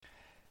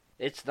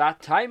It's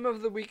that time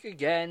of the week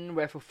again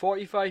where for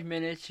 45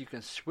 minutes you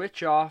can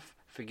switch off,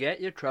 forget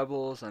your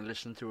troubles and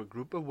listen to a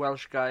group of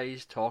Welsh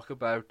guys talk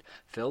about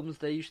films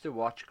they used to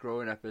watch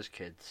growing up as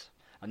kids.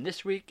 And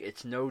this week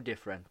it's no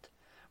different.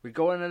 We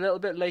go in a little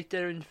bit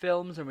later in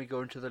films and we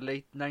go into the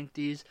late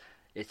 90s.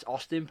 It's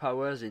Austin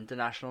Powers,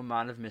 International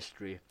Man of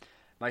Mystery.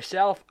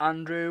 Myself,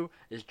 Andrew,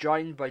 is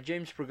joined by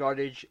James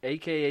Prigodic,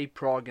 aka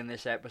Prog, in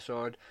this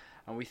episode,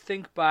 and we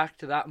think back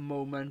to that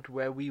moment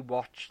where we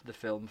watched the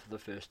film for the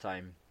first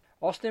time.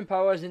 Austin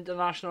Powers,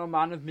 International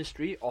Man of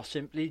Mystery, or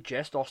simply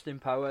just Austin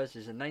Powers,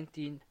 is a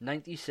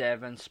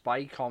 1997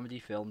 spy comedy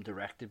film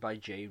directed by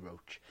Jay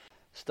Roach,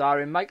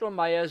 starring Michael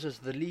Myers as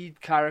the lead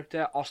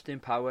character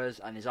Austin Powers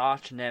and his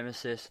arch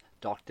nemesis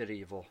Dr.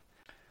 Evil.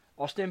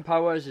 Austin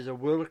Powers is a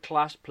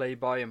world-class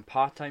playboy and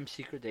part-time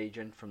secret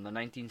agent from the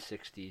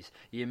 1960s.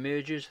 He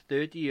emerges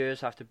 30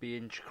 years after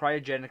being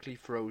cryogenically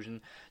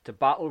frozen to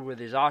battle with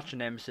his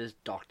arch-nemesis,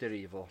 Dr.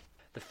 Evil.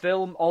 The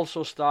film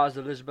also stars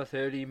Elizabeth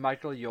Hurley,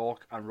 Michael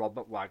York and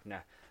Robert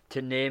Wagner,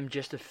 to name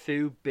just a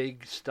few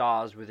big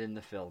stars within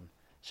the film.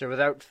 So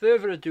without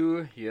further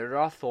ado, here are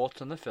our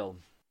thoughts on the film.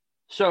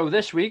 So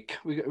this week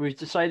we've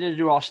decided to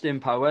do Austin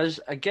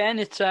Powers. Again,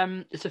 it's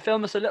a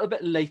film that's a little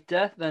bit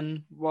later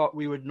than what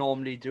we would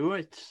normally do.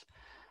 It's,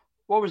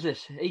 what was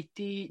this?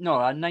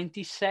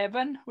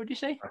 97, would you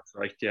say? That's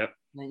right, yeah.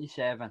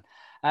 97.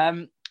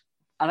 And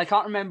I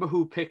can't remember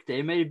who picked it.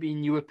 It may have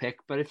been you a pick,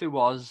 but if it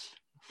was,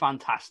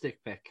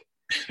 fantastic pick.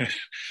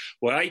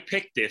 Well, I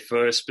picked it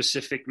for a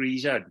specific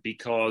reason,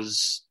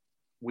 because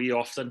we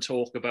often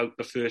talk about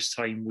the first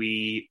time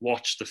we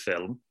watched the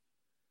film.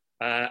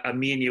 And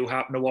me and you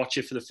happened to watch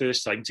it for the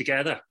first time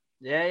together.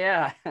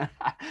 Yeah.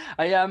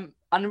 And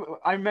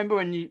I remember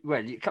when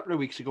a couple of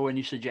weeks ago when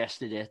you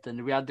suggested it,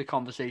 and we had the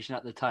conversation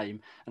at the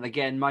time. And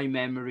again, my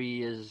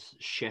memory is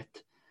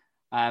shit.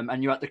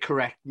 And you had to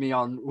correct me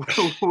on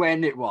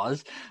when it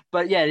was.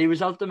 But yeah, it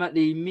was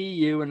ultimately me,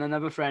 you, and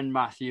another friend,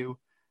 Matthew.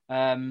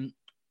 I'm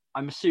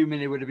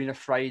assuming it would have been a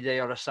Friday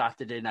or a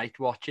Saturday night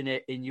watching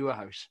it in your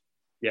house.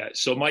 Yeah,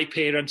 so my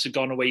parents had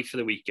gone away for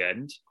the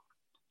weekend.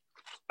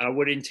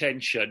 Our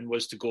intention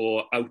was to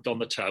go out on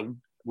the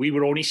town. We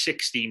were only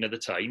 16 at the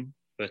time,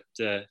 but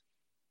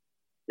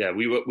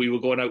we were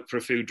going out for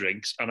a few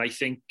drinks. And I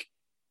think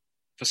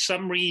for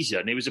some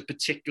reason it was a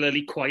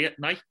particularly quiet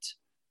night.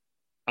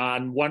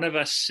 And one of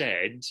us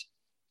said,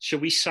 "Shall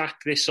we sack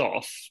this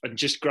off and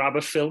just grab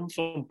a film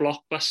from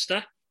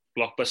Blockbuster?"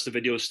 Blockbuster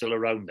Video is still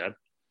around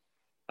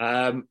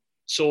then.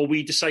 So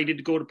we decided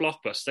to go to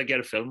Blockbuster,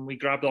 get a film. We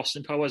grabbed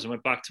Austin Powers and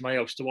went back to my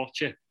house to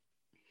watch it.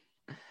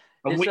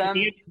 And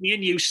me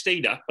and you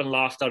stayed up and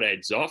laughed our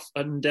heads off,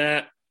 and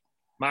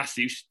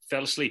Matthew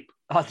fell asleep.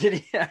 Oh, did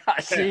he?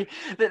 See,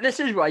 this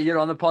is why you're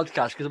on the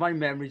podcast, because my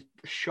memory's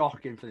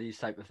shocking for these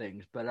type of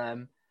things. But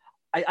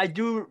I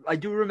do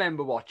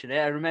remember watching it.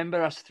 I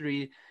remember us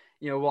three,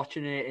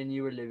 watching it in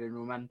your living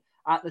room, and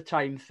at the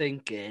time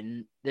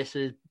thinking, this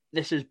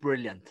is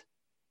brilliant.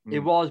 It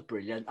was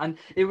brilliant, and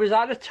it was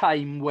at a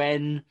time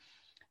when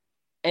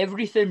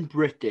everything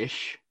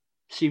British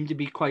seemed to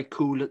be quite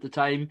cool at the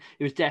time.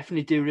 It was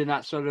definitely during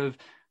that sort of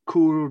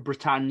cool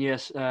Britannia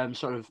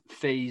sort of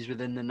phase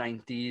within the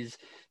 90s.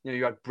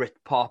 You had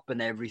Britpop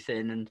and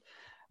everything, and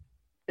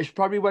it's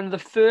probably one of the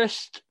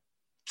first,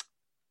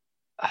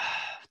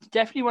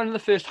 definitely one of the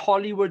first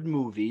Hollywood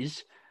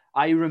movies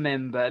I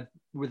remember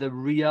with a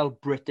real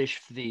British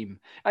theme.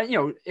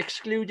 And,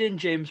 excluding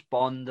James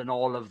Bond and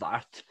all of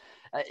that,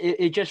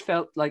 it just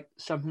felt like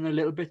something a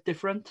little bit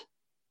different.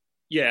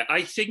 Yeah,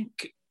 I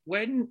think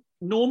when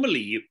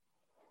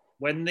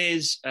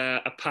there's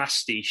a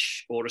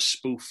pastiche or a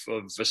spoof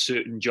of a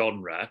certain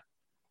genre,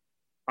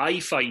 I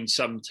find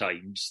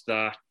sometimes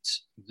that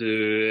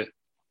the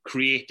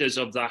creators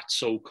of that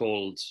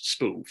so-called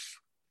spoof,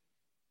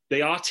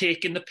 they are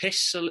taking the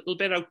piss a little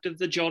bit out of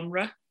the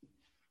genre.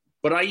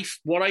 But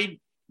what I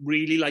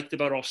really liked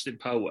about Austin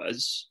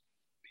Powers,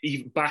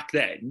 even back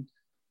then,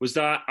 was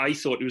that I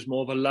thought it was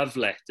more of a love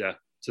letter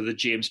to the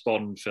James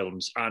Bond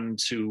films and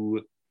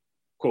to,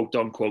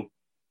 quote-unquote,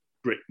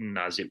 Britain,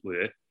 as it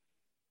were.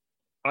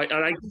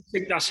 I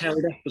think that's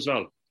held up as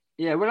well.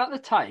 Yeah, well, at the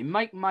time,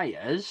 Mike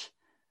Myers,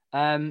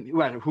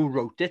 who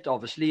wrote it,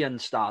 obviously, and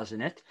stars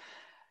in it,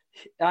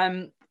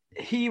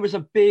 he was a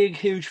big,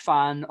 huge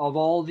fan of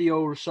all the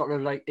old sort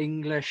of like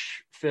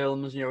English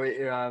films,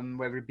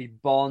 whether it be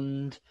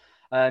Bond.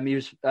 He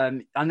was,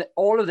 and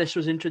all of this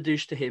was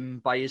introduced to him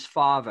by his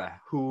father,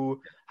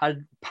 who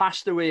had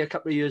passed away a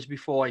couple of years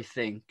before, I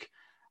think.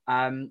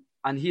 And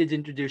he had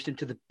introduced him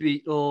to the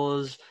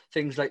Beatles,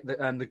 things like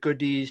the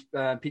Goodies,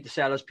 Peter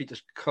Sellers, Peter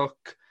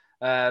Cook,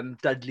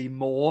 Dudley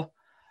Moore.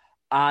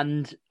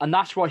 And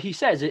that's what he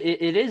says.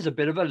 It is a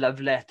bit of a love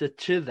letter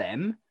to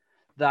them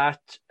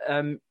that,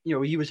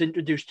 he was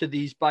introduced to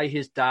these by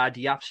his dad.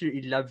 He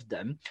absolutely loved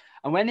them.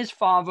 And when his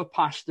father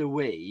passed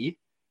away,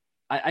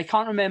 I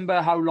can't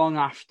remember how long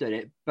after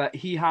it, but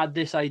he had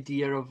this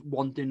idea of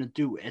wanting to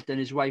do it. And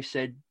his wife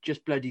said,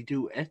 just bloody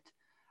do it.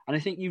 And I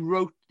think he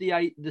wrote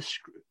the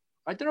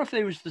I don't know if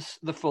it was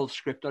the full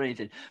script or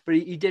anything, but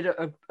he did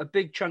a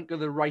big chunk of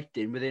the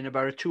writing within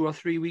about a 2 or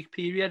 3 week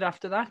period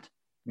after that.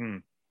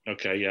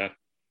 Okay, yeah.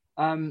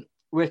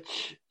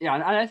 Which, yeah,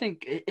 and I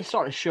think it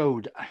sort of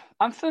showed.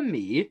 And for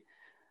me,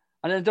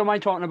 and I don't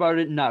mind talking about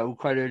it now,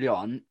 quite early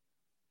on,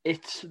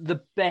 it's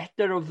the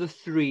better of the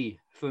three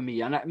for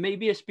me. And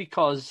maybe it's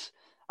because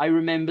I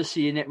remember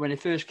seeing it when it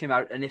first came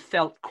out and it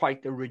felt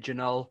quite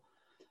original.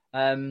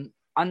 And,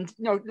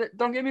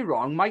 don't get me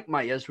wrong, Mike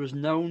Myers was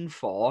known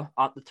for,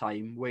 at the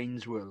time,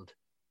 Wayne's World.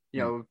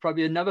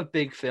 Probably another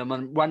big film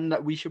and one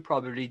that we should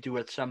probably do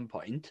at some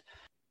point.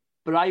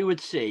 But I would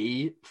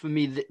say, for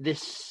me,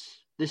 this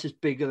is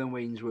bigger than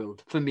Wayne's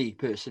World, for me,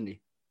 personally.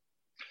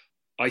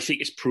 I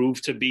think it's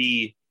proved to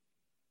be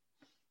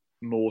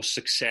more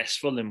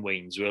successful than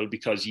Wayne's World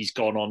because he's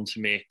gone on to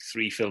make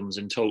 3 films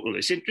in total.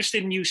 It's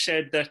interesting you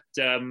said that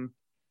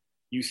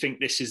you think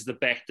this is the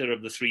better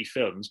of the 3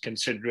 films,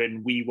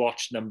 considering we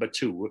watched number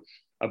 2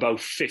 about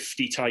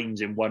 50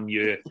 times in 1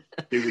 year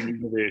doing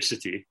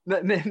university.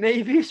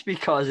 Maybe it's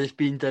because it's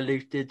been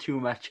diluted too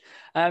much.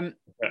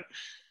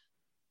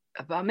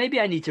 But maybe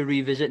I need to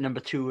revisit number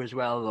 2 as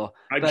well, though.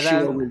 I'm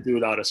sure we'll do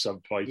that at some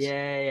point.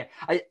 Yeah.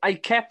 I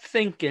kept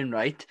thinking,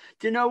 right?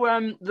 Do you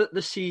know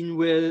the scene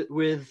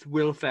with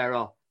Will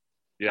Ferrell?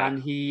 Yeah.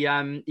 And he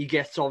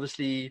gets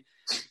obviously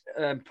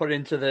put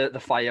into the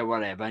fire,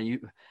 whatever,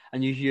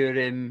 and you hear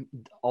him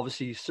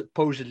obviously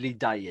supposedly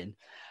dying.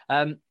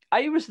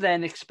 I was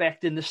then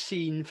expecting the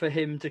scene for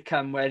him to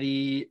come where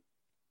he's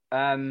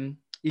in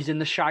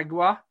the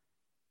Jaguar.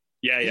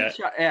 Yeah.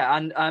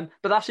 And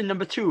but that's in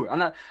number 2,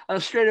 and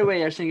straight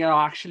away I was thinking,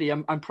 actually,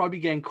 I'm probably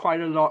getting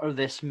quite a lot of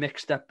this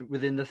mixed up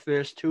within the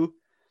first 2.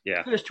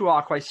 Yeah, the first 2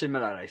 are quite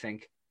similar, I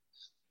think.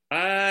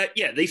 I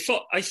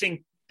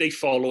think they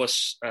follow a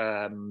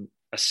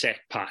set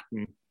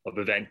pattern of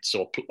events,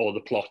 or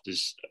the plot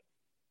is,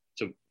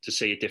 to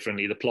say it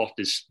differently, the plot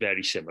is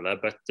very similar.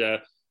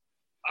 But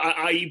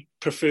I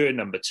prefer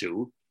number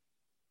 2,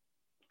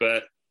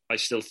 but I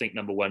still think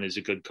number 1 is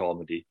a good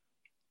comedy.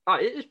 Oh,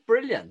 it is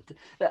brilliant.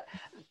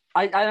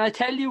 I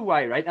tell you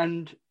why, right?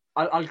 And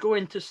I'll go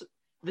into...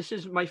 This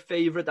is my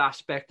favourite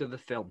aspect of the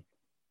film.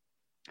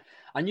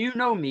 And you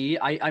know me,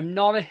 I'm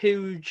not a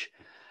huge,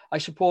 I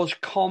suppose,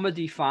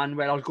 comedy fan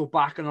where I'll go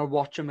back and I'll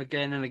watch them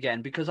again and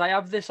again, because I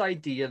have this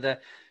idea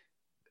that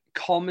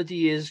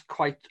comedy is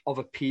quite of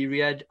a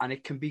period and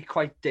it can be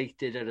quite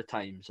dated at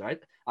times, right?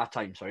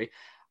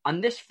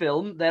 And this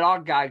film, there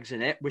are gags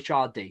in it which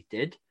are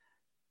dated,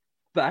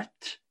 but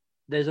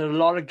there's a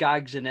lot of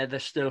gags in it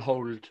that still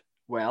hold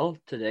well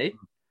today.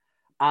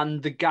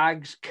 And the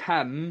gags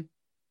come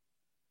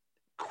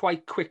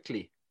quite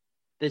quickly.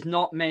 There's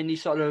not many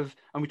and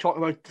we talk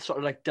about sort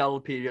of like dull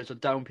periods or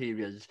down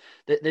periods.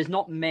 There's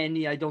not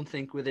many, I don't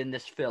think, within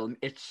this film.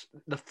 It's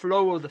the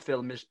flow of the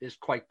film is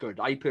quite good,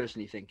 I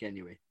personally think,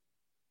 anyway.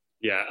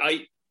 Yeah,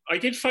 I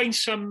did find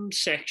some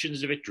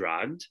sections of it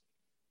dragged,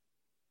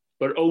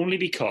 but only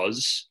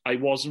because I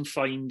wasn't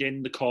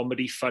finding the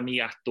comedy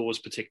funny at those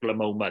particular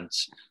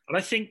moments. And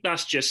I think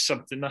that's just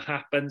something that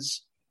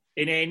happens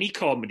in any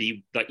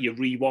comedy that you're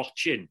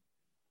rewatching.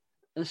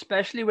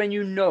 Especially when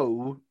you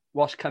know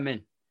what's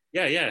coming.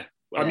 Yeah.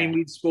 I mean,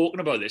 we've spoken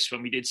about this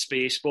when we did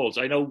Spaceballs.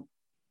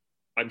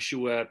 I'm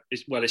sure,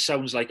 it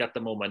sounds like at the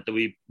moment that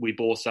we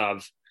both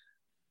have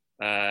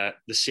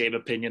the same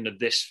opinion of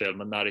this film,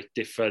 and that it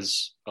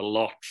differs a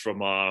lot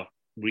from our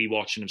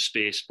rewatching of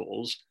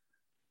Spaceballs.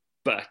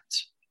 But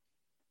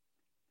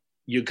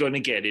you're going to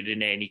get it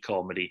in any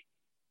comedy.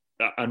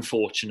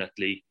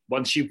 Unfortunately,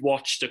 once you've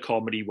watched a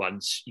comedy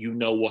once, you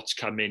know what's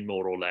coming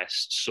more or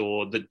less.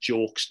 So the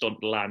jokes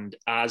don't land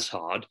as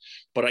hard.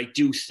 But I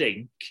do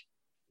think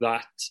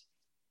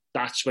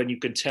that's when you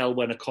can tell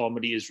when a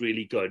comedy is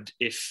really good,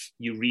 if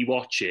you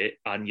rewatch it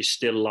and you're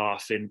still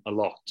laughing a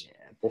lot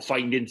or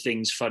finding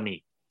things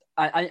funny.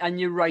 And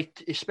you're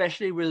right,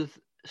 especially with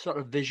sort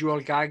of visual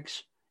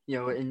gags,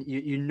 and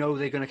you know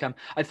they're going to come.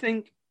 I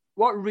think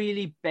what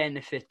really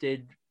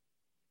benefited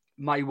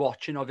my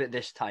watching of it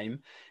this time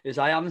is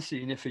I haven't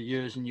seen it for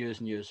years and years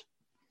and years.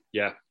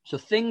 Yeah. So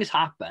things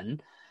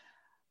happen,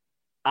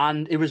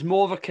 and it was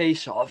more of a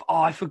case of,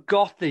 I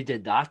forgot they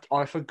did that,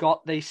 or I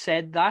forgot they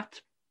said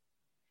that.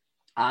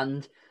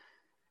 And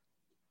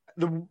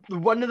the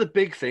one of the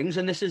big things,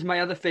 and this is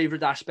my other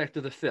favourite aspect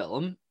of the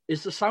film,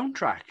 is the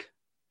soundtrack.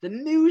 The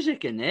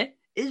music in it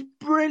is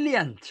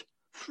brilliant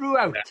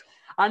throughout. Yeah.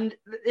 And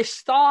it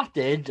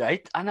started,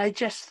 right, and I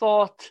just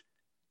thought,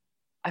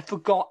 I've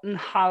forgotten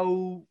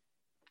how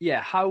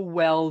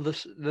well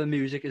the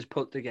music is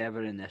put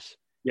together in this.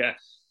 Yeah.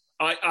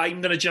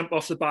 I'm going to jump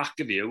off the back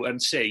of you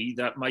and say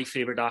that my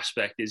favourite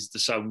aspect is the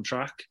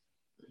soundtrack.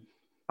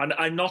 And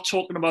I'm not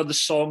talking about the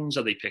songs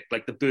that they picked,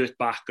 like the Burt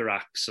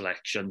Bacharach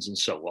selections and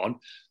so on.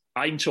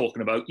 I'm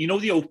talking about,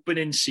 the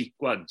opening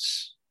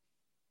sequence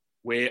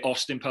where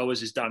Austin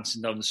Powers is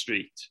dancing down the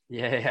street.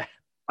 Yeah.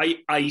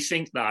 I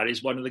think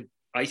that's one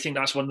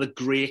of the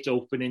great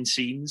opening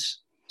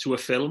scenes to a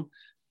film,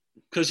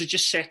 because it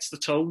just sets the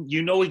tone.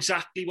 You know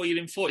exactly what you're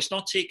in for. It's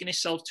not taking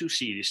itself too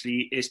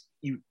seriously.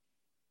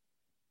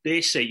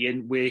 they're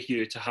saying we're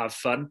here to have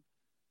fun.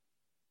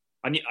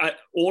 And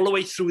all the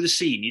way through the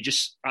scene, you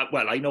just,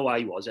 well, I know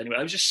I was anyway,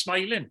 I was just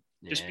smiling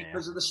just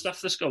because of the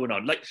stuff that's going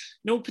on. Like,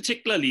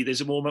 particularly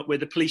there's a moment where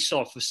the police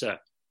officer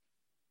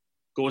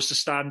goes to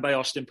stand by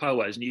Austin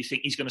Powers and you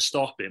think he's going to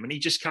stop him, and he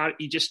just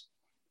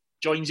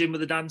joins in with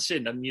the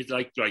dancing, and you're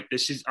like, right,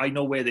 I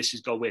know where this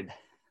is going.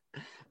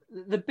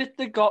 The bit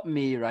that got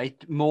me,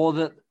 right,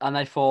 and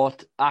I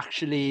thought,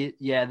 actually,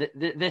 yeah,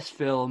 this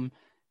film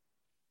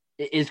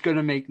is going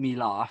to make me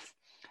laugh.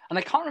 And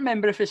I can't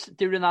remember if it's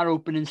during that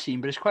opening scene,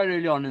 but it's quite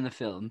early on in the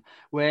film,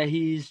 where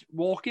he's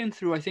walking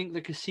through, I think,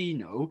 the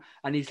casino,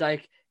 and he's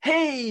like,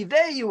 hey,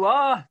 there you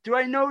are. Do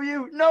I know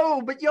you?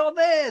 No, but you're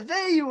there.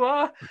 There you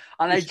are.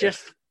 And I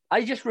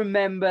just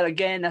remember,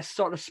 again, us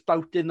sort of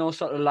spouting those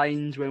sort of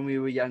lines when we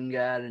were younger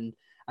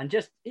and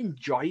just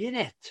enjoying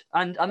it.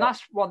 And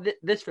that's what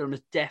this film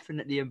is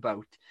definitely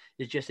about,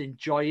 is just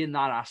enjoying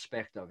that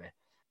aspect of it.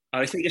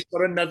 I think it's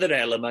got another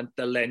element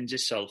that lends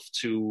itself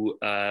to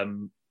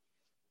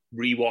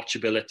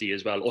rewatchability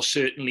as well, or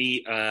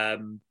certainly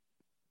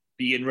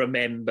being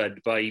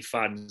remembered by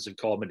fans of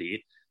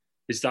comedy,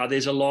 is that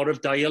there's a lot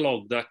of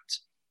dialogue that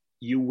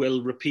you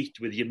will repeat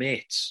with your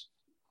mates.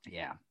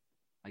 Yeah,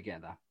 I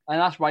get that.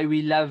 And that's why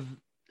we love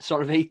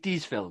sort of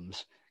 80s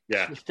films.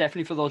 Yeah. It's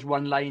definitely for those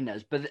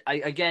one-liners. But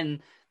I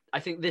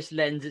think this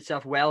lends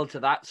itself well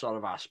to that sort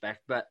of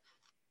aspect, but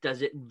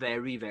does it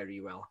very, very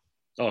well.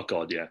 Oh,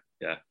 God, yeah.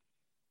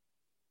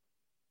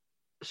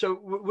 So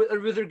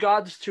with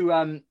regards to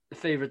the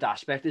favourite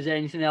aspect, is there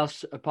anything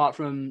else apart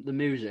from the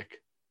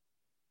music?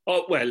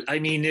 Oh, well, I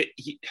mean,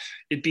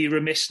 it'd be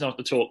remiss not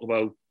to talk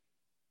about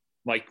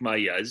Mike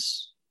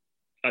Myers.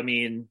 I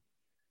mean,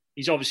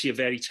 he's obviously a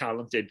very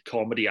talented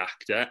comedy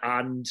actor,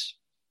 and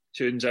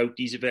turns out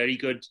he's a very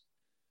good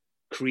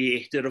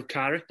creator of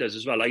characters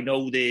as well. I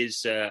know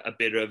there's a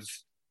bit of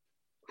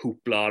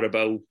hoopla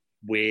about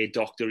where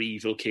Dr.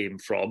 Evil came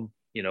from.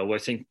 I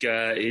think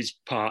his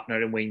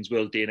partner in Wayne's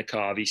World, Dana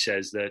Carvey,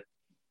 says that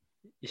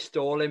he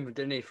stole him,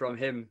 didn't he, from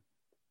him?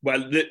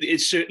 Well,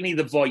 it's certainly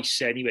the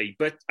voice anyway.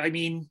 But I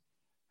mean,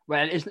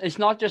 well, it's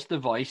not just the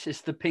voice;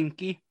 it's the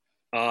pinky.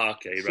 Ah,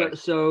 okay, right.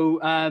 So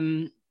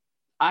I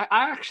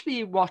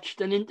actually watched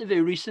an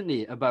interview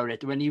recently about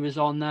it when he was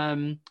on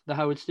the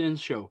Howard Stern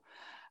show,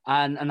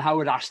 and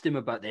Howard asked him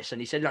about this, and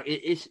he said, "Look,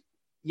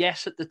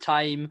 yes, at the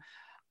time,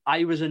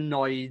 I was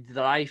annoyed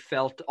that I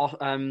felt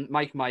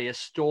Mike Myers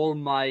stole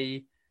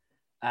my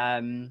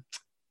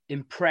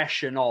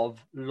impression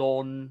of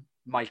Lorne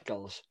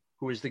Michaels,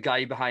 who is the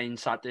guy behind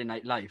Saturday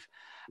Night Live."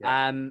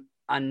 Yeah.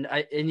 And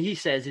he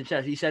says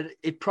himself, he said,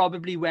 it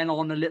probably went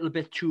on a little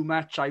bit too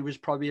much. I was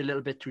probably a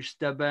little bit too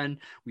stubborn.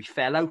 We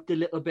fell out a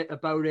little bit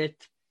about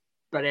it,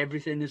 but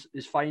everything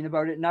is fine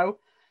about it now.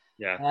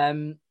 Yeah.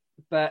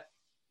 But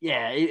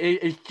yeah,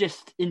 it's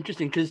just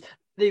interesting because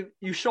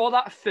you saw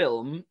that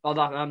film, or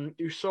that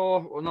you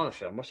saw another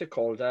film. What's it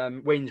called?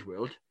 Wayne's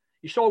World.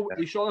 You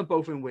saw them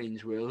both in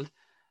Wayne's World,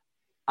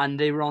 and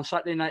they were on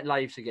Saturday Night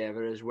Live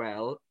together as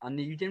well. And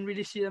you didn't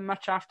really see them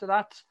much after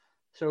that.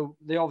 So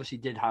they obviously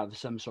did have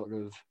some sort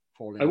of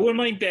falling. I wouldn't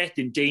mind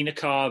betting Dana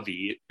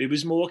Carvey, it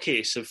was more a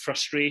case of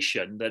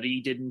frustration that he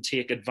didn't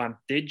take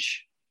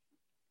advantage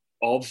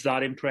of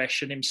that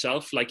impression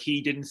himself. Like,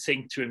 he didn't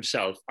think to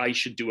himself, I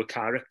should do a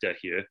character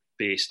here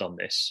based on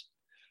this.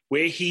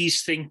 Where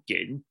he's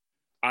thinking,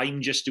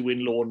 I'm just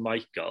doing Lorne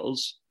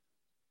Michaels.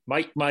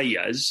 Mike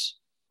Myers,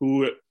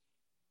 who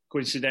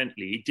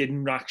coincidentally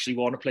didn't actually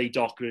want to play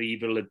Dr.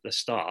 Evil at the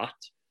start,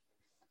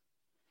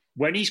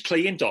 when he's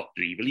playing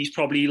Dr. Evil, he's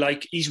probably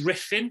like, he's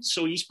riffing,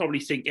 so he's probably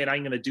thinking,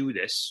 I'm going to do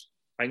this.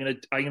 I'm going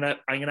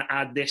to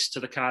add this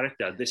to the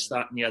character, this,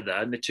 that, and the other.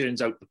 And it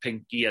turns out the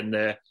pinky and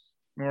the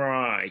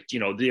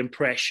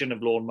impression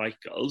of Lorne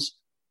Michaels.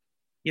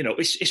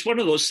 It's one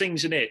of those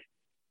things, isn't it,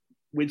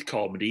 with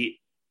comedy.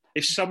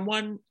 If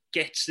someone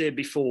gets there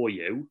before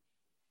you,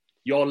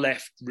 you're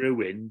left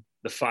ruined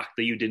the fact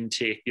that you didn't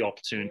take the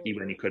opportunity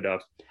when you could have.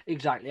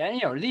 Exactly.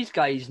 And, these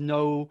guys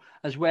know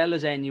as well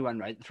as anyone,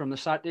 right, from the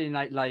Saturday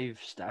Night Live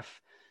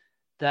stuff,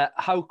 that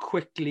how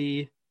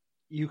quickly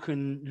you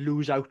can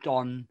lose out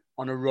on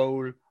a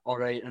role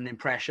or an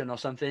impression or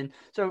something.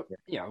 So,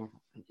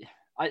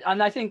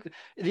 I think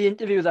the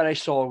interview that I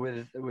saw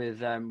with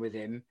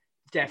him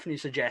definitely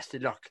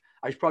suggested, look,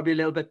 I was probably a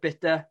little bit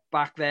bitter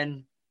back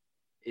then.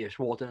 It's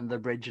water under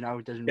the bridge now.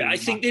 It doesn't. Yeah, really I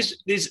think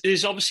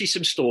there's obviously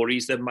some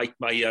stories that Mike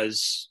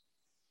Myers,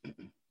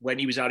 when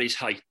he was at his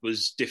height,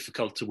 was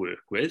difficult to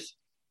work with.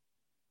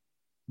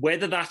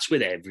 Whether that's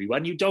with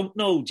everyone, you don't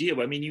know, do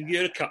you? I mean, you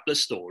hear a couple of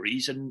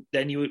stories and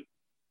then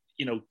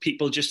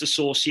people just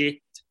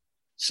associate.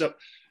 So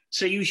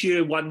say you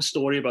hear one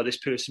story about this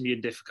person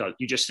being difficult,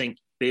 you just think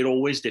they're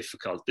always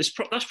difficult.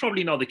 That's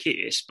probably not the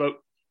case, but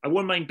I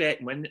wouldn't mind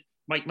betting when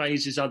Mike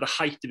Myers is at the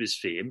height of his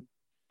fame,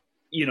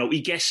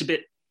 he gets a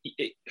bit,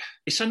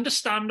 it's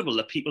understandable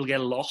that people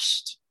get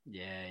lost.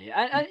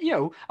 Yeah.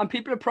 And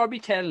people are probably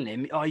telling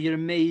him, oh, you're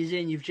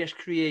amazing. You've just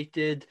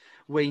created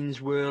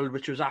Wayne's World,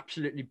 which was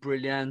absolutely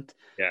brilliant.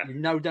 Yeah. You've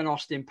now done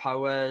Austin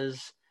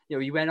Powers.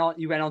 He went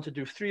on to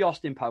do 3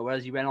 Austin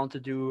Powers. He went on to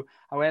do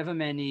however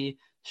many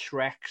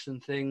Shreks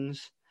and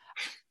things.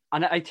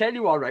 And I tell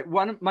you all right,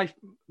 one of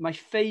my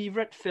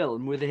favorite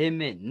film with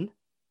him in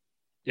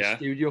is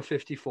Studio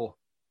 54.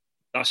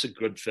 That's a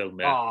good film,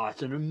 yeah. Oh,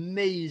 it's an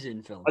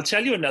amazing film. I'll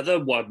tell you another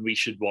one we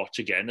should watch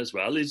again as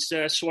well is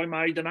So I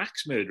Married an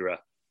Axe Murderer.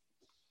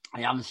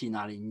 I haven't seen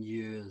that in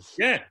years.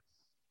 Yeah.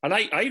 And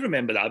I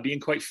remember that being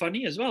quite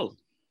funny as well.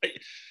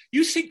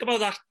 You think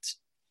about that,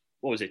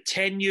 what was it,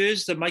 10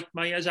 years that Mike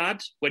Myers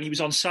had when he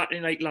was on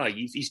Saturday Night Live.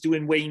 He's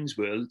doing Wayne's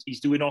World, he's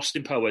doing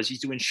Austin Powers,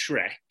 he's doing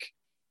Shrek.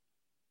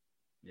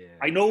 Yeah.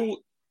 I know,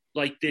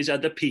 like, there's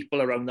other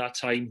people around that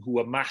time who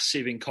are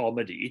massive in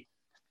comedy,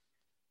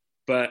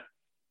 but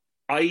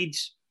I'd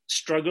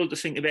struggle to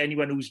think of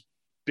anyone who's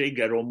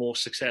bigger or more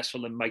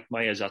successful than Mike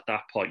Myers at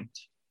that point.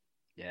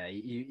 Yeah,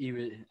 he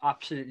was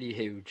absolutely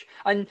huge.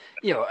 And,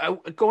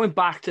 going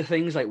back to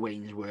things like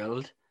Wayne's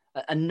World,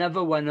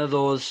 another one of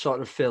those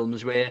sort of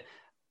films where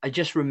I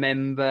just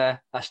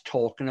remember us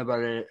talking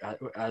about it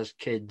as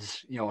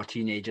kids, or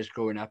teenagers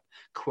growing up,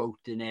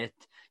 quoting it,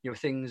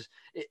 things.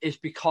 It's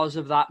because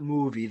of that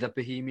movie that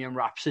Bohemian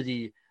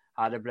Rhapsody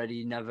had a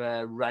bloody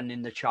never run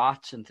in the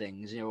charts and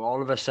things.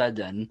 All of a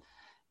sudden,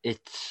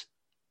 it's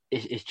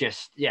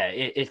just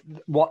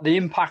what the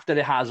impact that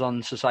it has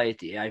on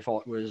society, I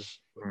thought was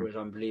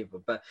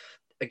unbelievable. But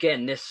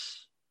again,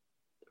 this,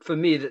 for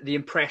me, the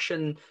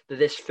impression that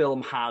this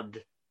film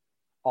had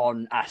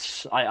on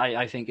us,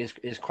 I think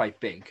is quite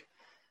big.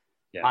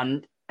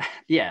 And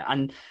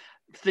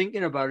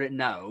thinking about it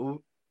now,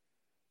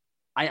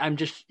 I'm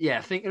just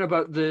thinking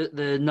about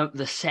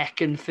the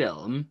second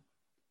film.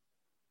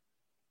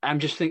 I'm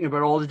just thinking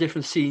about all the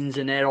different scenes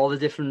in there, all the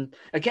different,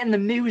 again, the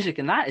music,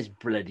 and that is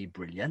bloody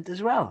brilliant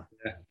as well.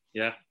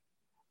 Yeah.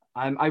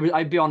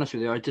 I'd be honest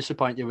with you, I was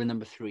disappointed with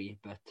number 3,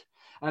 but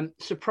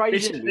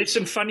surprisingly, there's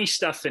some funny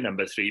stuff in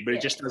number 3, but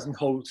it just doesn't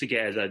hold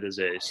together, does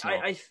it?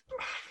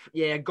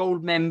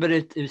 Gold-member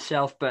it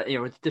himself, but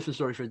it's a different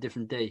story for a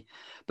different day.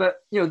 But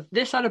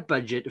this had a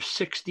budget of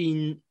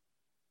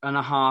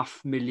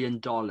 $16.5 million,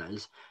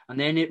 and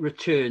then it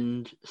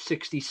returned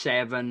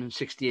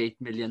 $68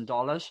 million.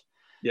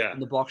 Yeah.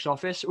 In the box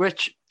office,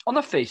 which on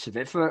the face of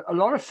it, for a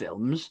lot of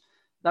films,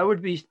 that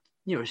would be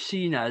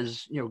seen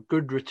as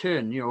good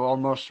return.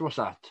 Almost, what's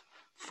that,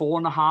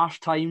 4.5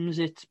 times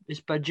its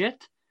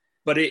budget.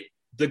 But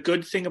the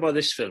good thing about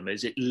this film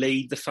is it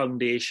laid the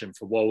foundation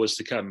for what was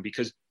to come.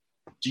 Because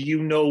do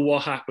you know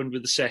what happened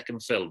with the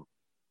second film?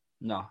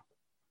 No.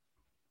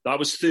 That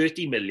was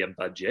 30 million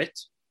budget,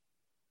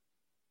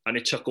 and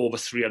it took over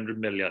 300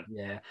 million.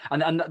 Yeah,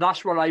 and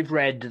that's what I've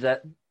read,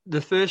 that the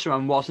first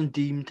one wasn't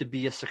deemed to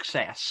be a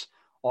success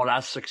or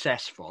as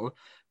successful,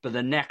 but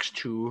the next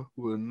 2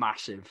 were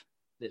massive.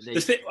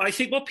 I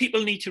think what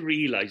people need to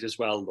realise as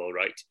well, though,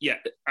 right? Yeah,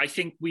 I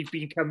think we've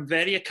become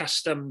very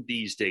accustomed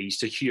these days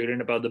to hearing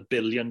about the $1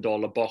 billion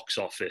box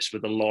office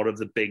with a lot of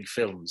the big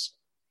films.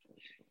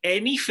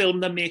 Any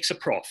film that makes a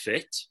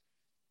profit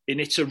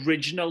in its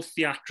original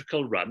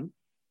theatrical run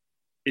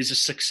is a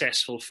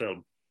successful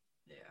film.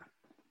 Yeah.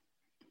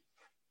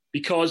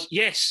 Because,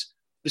 yes,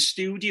 the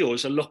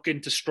studios are looking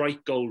to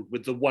strike gold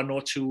with the 1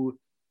 or 2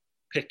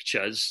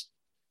 pictures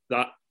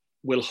that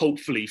will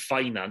hopefully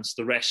finance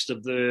the rest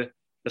of the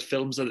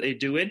films that they're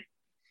doing.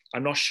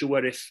 I'm not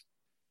sure if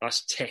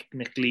that's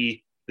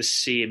technically the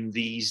same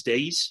these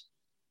days.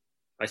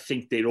 I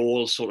think they're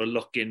all sort of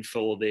looking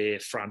for their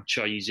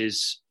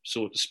franchises,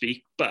 so to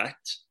speak. But,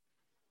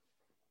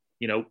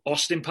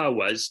 Austin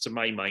Powers, to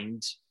my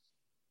mind,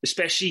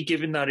 especially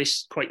given that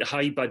it's quite a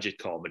high-budget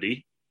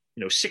comedy,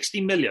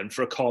 60 million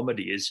for a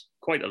comedy is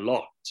quite a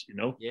lot,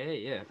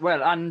 Yeah.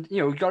 Well, and,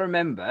 we've got to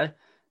remember,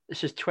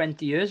 this is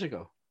 20 years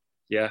ago.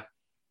 Yeah.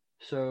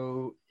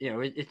 So,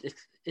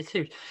 it's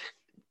huge.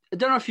 I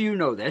don't know if you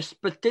know this,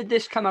 but did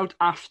this come out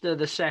after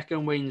the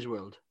second Wayne's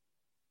World?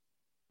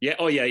 Yeah.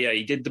 Oh, yeah.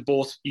 He did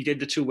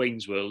the 2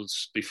 Wayne's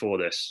Worlds before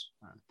this.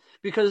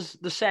 Because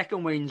the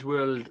second Wayne's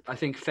World, I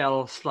think,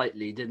 fell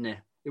slightly, didn't it?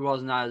 It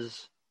wasn't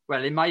as,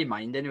 well, in my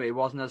mind anyway, it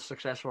wasn't as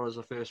successful as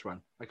the first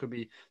one. I could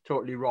be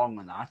totally wrong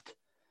on that.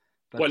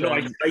 But, no,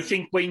 I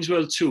think Wayne's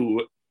World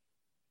 2,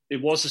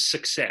 it was a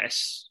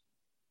success,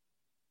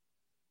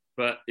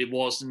 but it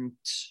wasn't,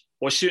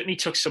 well, it certainly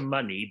took some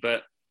money,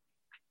 but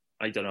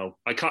I don't know.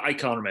 I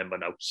can't remember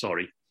now.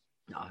 Sorry.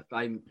 No,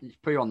 I'm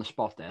put you on the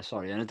spot there.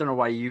 Sorry, and I don't know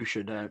why you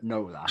should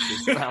know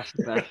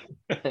that.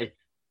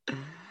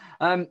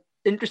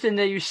 Interesting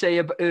that you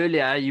say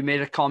earlier. You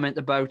made a comment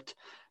about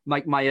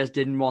Mike Myers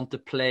didn't want to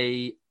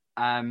play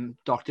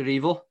Dr.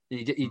 Evil.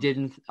 He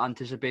didn't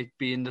anticipate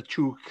being the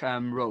 2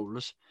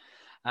 roles.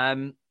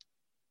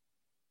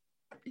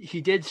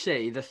 He did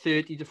say that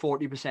 30 to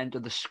 40%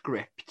 of the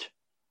script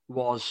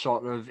was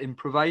sort of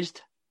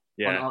improvised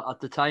at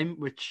the time,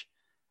 which,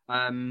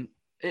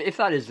 if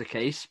that is the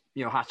case,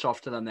 hats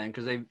off to them then,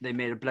 because they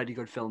made a bloody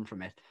good film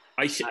from it.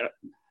 I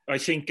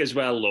think as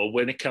well, though,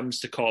 when it comes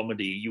to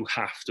comedy, you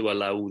have to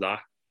allow that.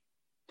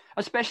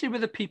 Especially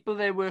with the people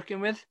they're working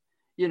with.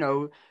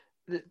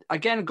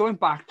 Again, going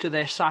back to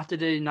their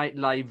Saturday Night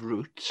Live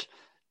roots,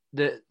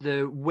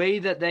 the way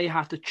that they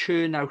have to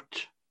churn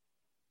out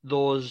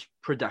those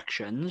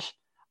productions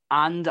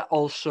and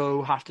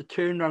also have to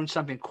turn around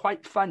something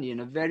quite funny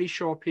in a very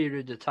short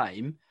period of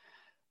time,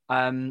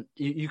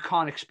 you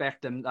can't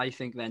expect them, I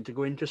think, then to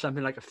go into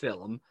something like a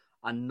film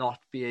and not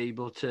be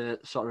able to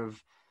sort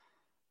of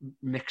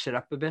mix it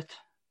up a bit.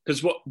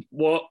 Because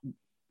what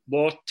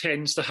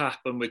tends to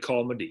happen with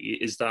comedy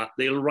is that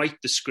they'll write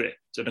the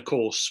script, and of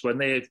course, when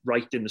they're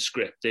writing the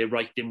script, they're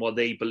writing what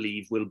they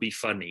believe will be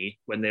funny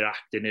when they're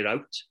acting it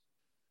out.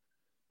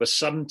 But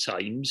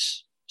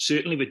sometimes,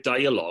 certainly with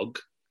dialogue,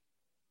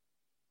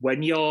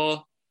 when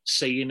you're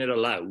saying it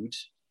aloud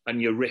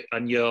and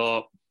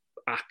you're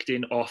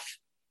acting off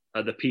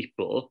other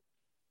people,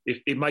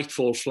 it might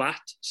fall flat.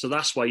 So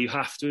that's why you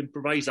have to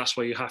improvise. That's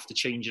why you have to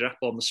change it up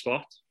on the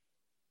spot.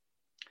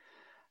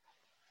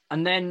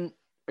 And then,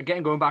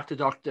 again, going back to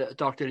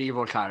Dr.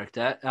 Evil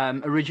character,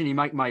 originally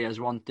Mike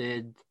Myers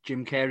wanted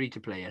Jim Carrey to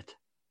play it.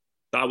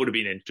 That would have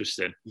been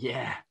interesting.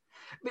 Yeah.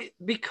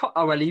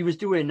 Because he was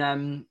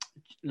doing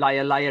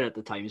Liar Liar at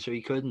the time, so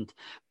he couldn't.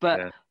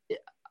 But yeah.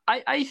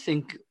 I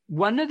think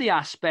one of the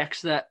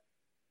aspects that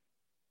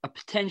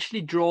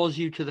potentially draws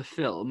you to the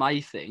film,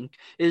 I think,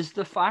 is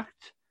the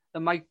fact that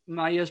Mike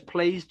Myers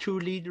plays two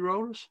lead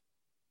roles.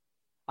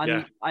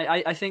 And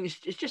I think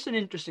it's just an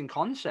interesting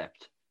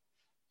concept.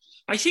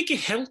 I think it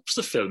helps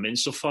the film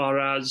insofar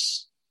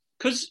as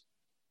because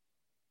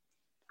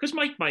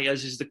Mike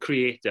Myers is the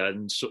creator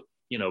and so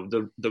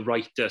the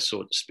writer,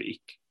 so to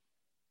speak.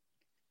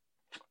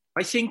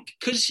 I think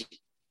because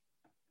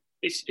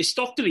it's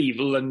Dr.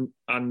 Evil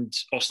and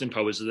Austin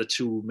Powers are the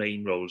two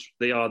main roles.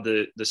 They are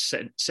the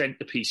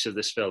centerpiece of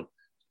this film.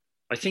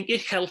 I think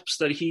it helps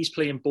that he's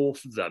playing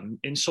both of them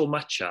in so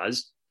much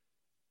as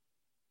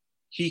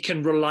he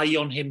can rely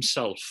on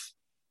himself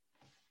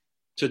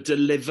to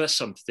deliver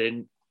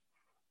something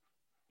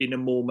in a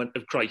moment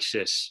of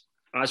crisis.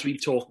 As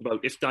we've talked about,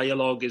 if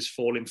dialogue is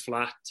falling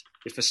flat,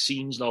 if a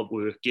scene's not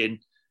working,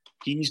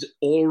 he's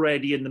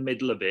already in the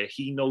middle of it.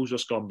 He knows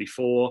what's gone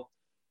before,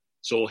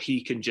 so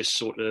he can just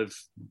sort of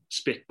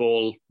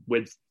spitball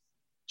with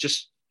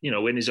just,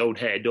 in his own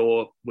head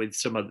or with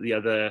some of the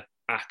other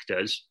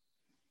actors.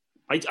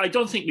 I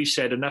don't think we've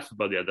said enough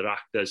about the other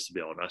actors, to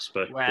be honest.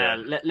 But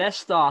let's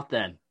start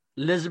then.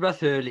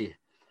 Elizabeth Hurley,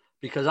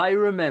 because I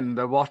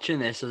remember watching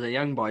this as a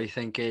young boy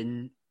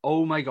thinking,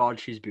 oh my God,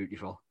 she's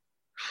beautiful.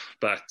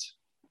 But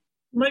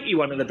might be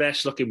one of the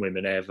best looking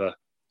women ever.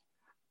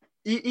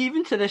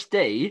 Even to this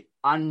day,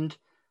 and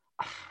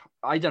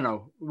I don't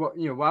know,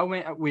 while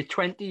we're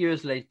 20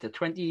 years later,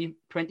 20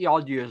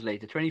 odd years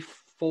later,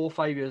 24,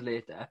 5 years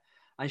later,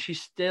 and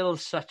she's still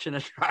such an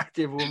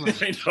attractive woman.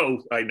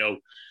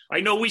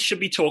 I know we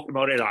should be talking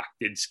about her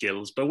acting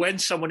skills, but when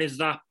someone is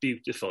that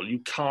beautiful, you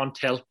can't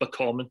help but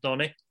comment on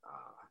it.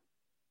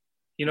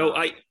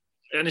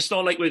 And it's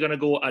not like we're going to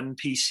go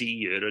un-PC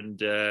here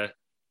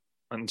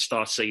and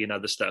start saying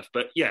other stuff.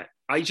 But yeah,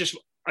 I'm just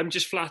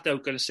flat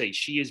out going to say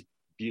she is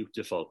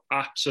beautiful,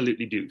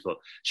 absolutely beautiful.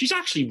 She's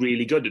actually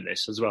really good in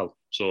this as well.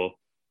 So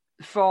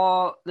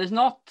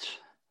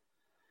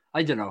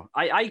I don't know.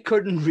 I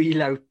couldn't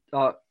reel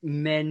out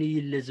many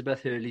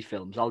Elizabeth Hurley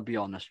films. I'll be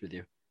honest with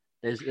you.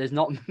 There's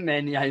not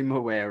many I'm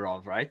aware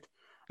of, right?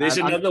 There's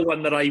another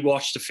one that I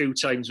watched a few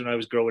times when I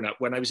was growing up.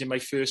 When I was in my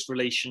first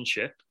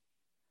relationship.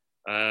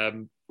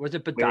 Was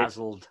it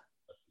Bedazzled?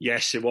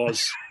 Yes, it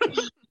was.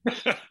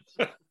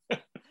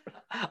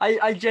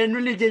 I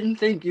generally didn't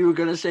think you were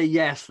going to say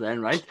yes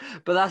then, right?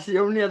 But that's the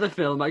only other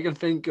film I can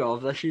think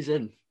of that she's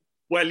in.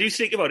 Well, you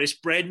think about it, it's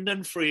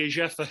Brendan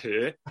Fraser for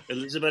her,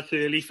 Elizabeth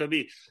Hurley for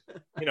me.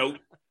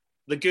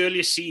 The girl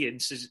you're seeing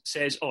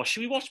says, oh,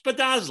 should we watch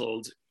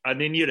Bedazzled? And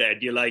in your head,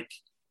 you're like,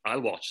 I'll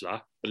watch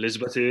that.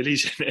 Elizabeth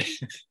Hurley's in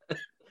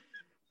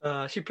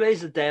it. She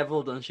plays the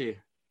devil, doesn't she?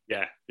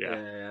 Yeah.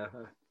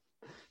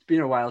 It's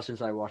been a while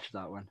since I watched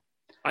that one.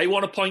 I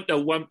want to point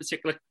out one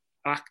particular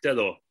actor,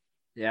 though.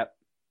 Yep.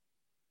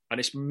 And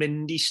it's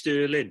Mindy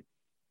Sterling.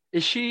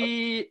 Is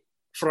she...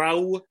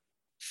 Frau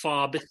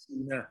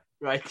Farbissina.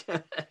 Right.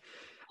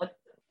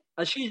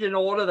 And she's in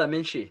all of them,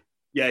 isn't she?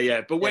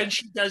 Yeah. But when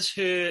she does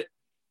her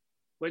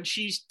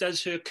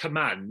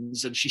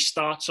commands and she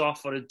starts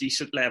off on a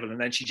decent level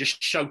and then she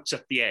just shouts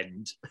at the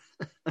end,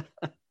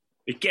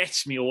 it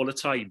gets me all the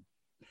time.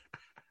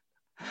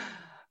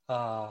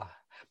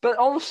 But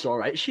also,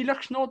 right, she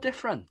looks no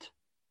different.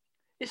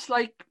 It's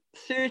like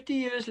 30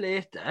 years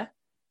later,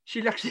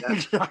 she looks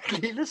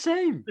exactly the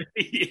same.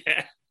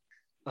 Yeah.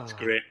 It's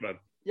great, man.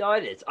 Yeah,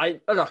 it is.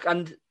 Look,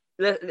 and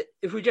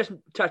if we just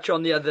touch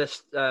on the other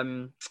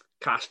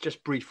cast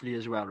just briefly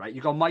as well, right?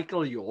 You got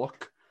Michael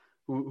York,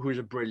 who's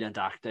a brilliant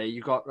actor.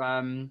 You got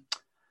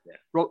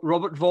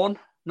Robert Vaughn.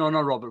 No,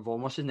 not Robert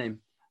Vaughn. What's his name?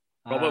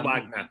 Robert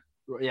Wagner.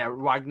 Yeah,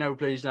 Wagner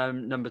plays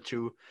number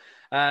 2.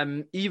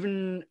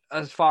 Even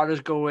as far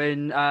as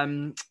going,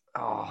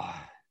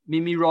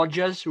 Mimi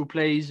Rogers, who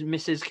plays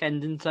Mrs.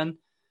 Kensington,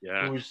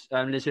 who's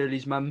Liz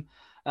Hurley's mum.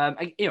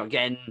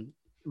 Again,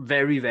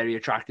 very, very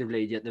attractive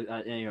lady at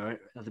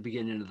the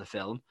beginning of the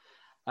film.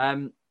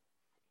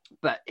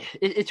 But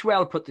it's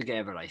well put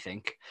together, I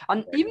think.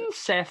 And even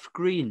Seth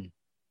Green,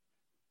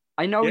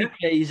 I know he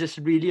plays this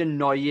really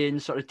annoying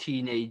sort of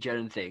teenager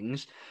and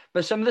things,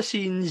 but some of the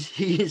scenes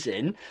he's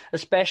in,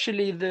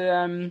 especially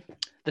the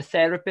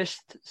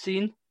therapist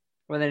scene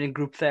when they're in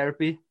group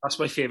therapy. That's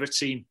my favourite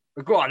scene.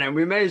 But go on, and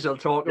we may as well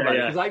talk about it,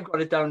 yeah. because I've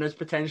got it down as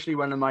potentially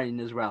one of mine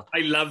as well. I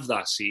love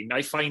that scene.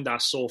 I find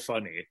that so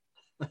funny.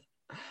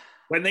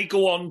 When they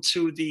go on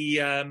to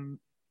the,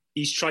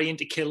 he's trying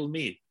to kill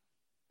me,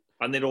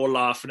 and they're all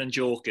laughing and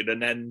joking,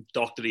 and then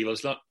Dr.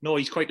 Evil's like, no,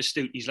 he's quite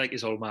astute. He's like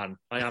his old man.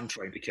 I am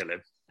trying to kill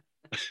him.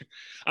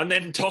 And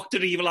then Dr.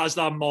 Evil has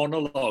that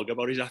monologue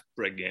about his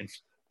upbringing.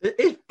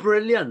 It's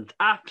brilliant,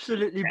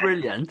 absolutely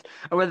brilliant.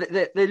 And when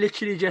they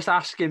literally just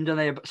ask him, don't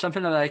they,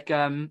 something like,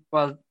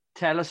 well,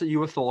 tell us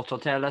your thoughts, or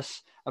tell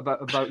us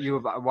about you,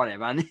 about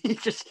whatever. And he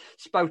just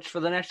spouts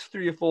for the next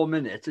 3 or 4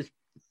 minutes. It's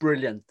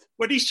brilliant.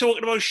 When he's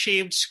talking about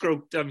shaved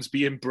scrotums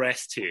being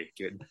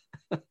breathtaking,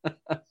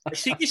 I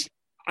think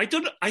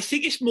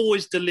it's more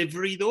his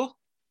delivery though,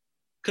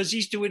 because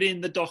he's doing it in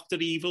the Dr.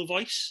 Evil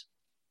voice.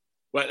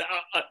 Well,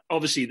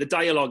 obviously the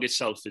dialogue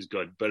itself is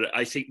good, but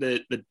I think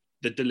the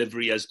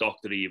delivery as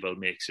Dr. Evil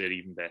makes it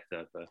even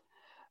better. But...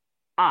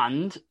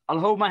 And I'll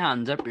hold my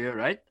hands up here,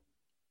 right?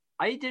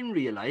 I didn't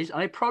realise, and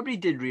I probably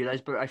did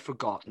realise, but I've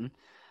forgotten.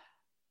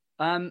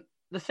 The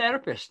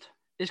therapist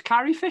is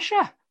Carrie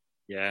Fisher.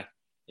 Yeah.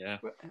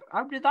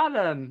 How did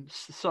that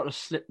sort of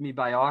slip me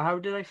by, or how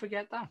did I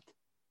forget that?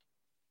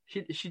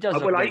 She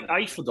does. Well,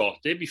 I forgot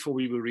it before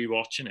we were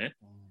rewatching it.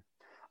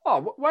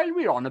 Oh, while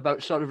we're on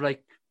about sort of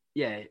like,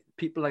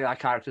 people like our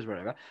characters,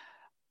 whatever.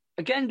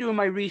 Again, doing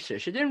my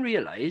research, I didn't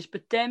realise,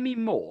 but Demi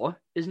Moore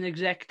is an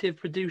executive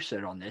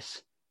producer on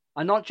this,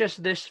 and not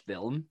just this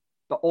film,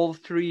 but all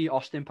 3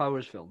 Austin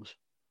Powers films.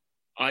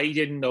 I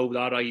didn't know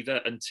that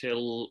either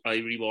until I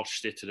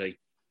rewatched it today.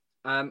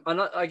 And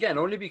again,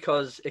 only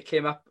because it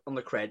came up on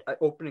the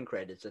opening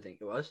credits, I think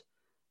it was.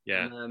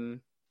 Yeah.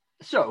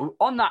 So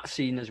on that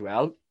scene as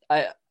well,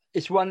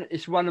 it's one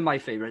of my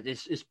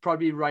favourites. It's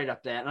probably right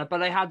up there.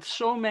 But I had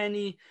so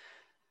many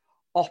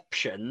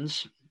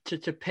options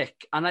to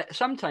pick, and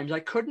sometimes I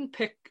couldn't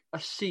pick a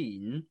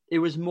scene. It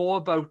was more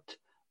about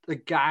the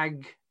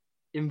gag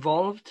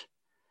involved.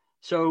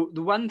 So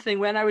the one thing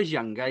when I was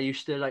younger, I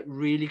used to like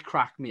really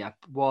crack me up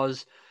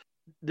was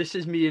This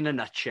Is Me in a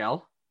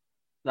Nutshell.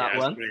 That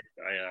one.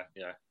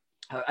 Yeah.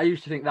 I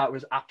used to think that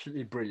was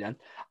absolutely brilliant.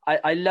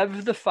 I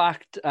love the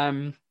fact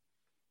when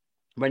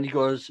he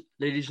goes,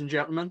 ladies and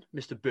gentlemen,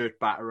 Mr. Burt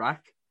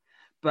Bacharach.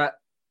 But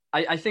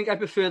I think I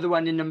prefer the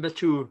one in number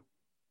 2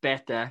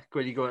 better,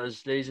 when he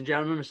goes, ladies and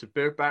gentlemen, Mr.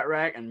 Burt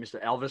Bacharach and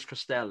Mr. Elvis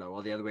Costello,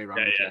 or the other way around.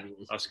 Yeah.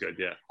 That's good,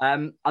 yeah.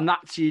 And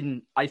that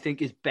scene, I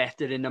think, is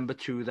better in number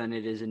 2 than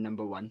it is in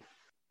number 1.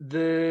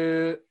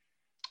 The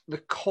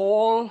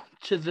call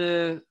to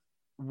the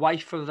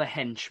wife of the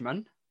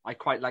henchman, I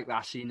quite like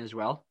that scene as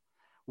well,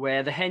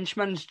 where the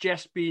henchman's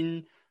just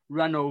been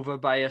run over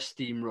by a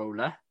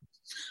steamroller,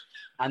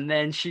 and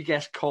then she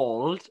gets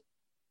called,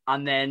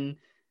 and then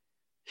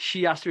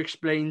she has to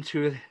explain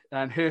to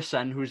her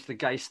son, who's the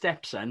guy's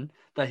stepson,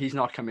 that he's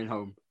not coming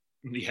home.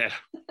 Yeah.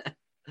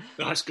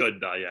 That's good,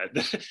 that, yeah.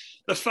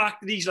 The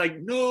fact that he's like,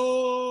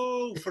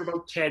 no, for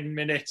about 10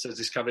 minutes as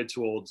he's coming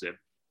towards him.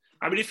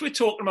 I mean, if we're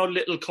talking about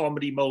little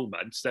comedy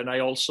moments, then I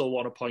also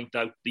want to point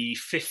out the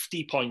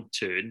 50-point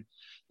turn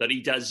that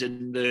he does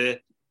in the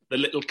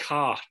little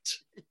cart.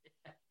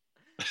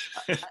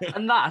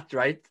 And that,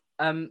 right,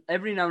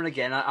 every now and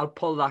again, I'll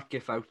pull that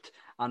gif out,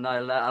 and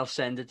I'll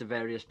send it to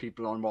various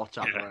people on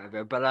WhatsApp or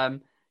whatever.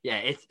 But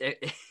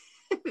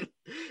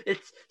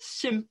it's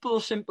simple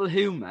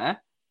humour,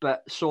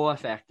 but so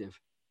effective,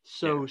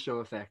 so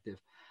effective.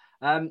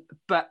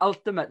 But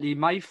ultimately,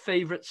 my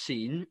favourite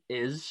scene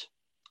is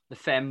the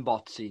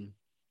fembot scene.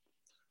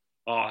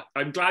 Oh,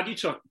 I'm glad you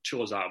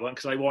chose that one,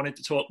 because I wanted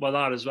to talk about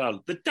that as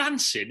well. The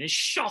dancing is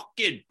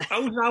shocking.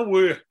 How does that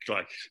work?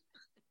 Like,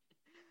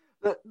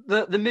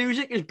 the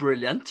music is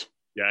brilliant.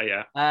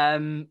 Yeah.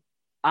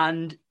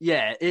 And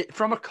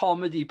from a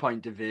comedy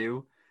point of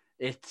view,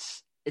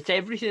 it's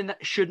everything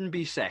that shouldn't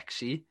be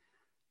sexy,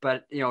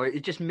 but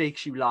it just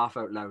makes you laugh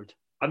out loud.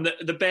 And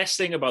the best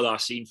thing about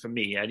that scene for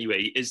me,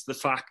 anyway, is the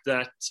fact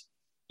that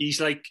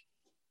he's like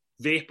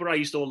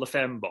vaporized all the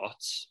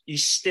fembots.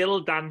 He's still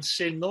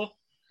dancing though,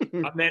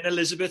 and then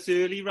Elizabeth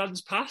Hurley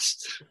runs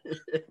past,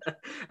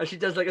 and she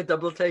does like a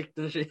double take,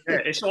 doesn't she? Yeah,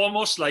 it's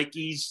almost like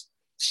he's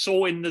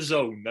so in the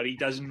zone that he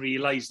doesn't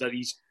realise that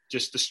he's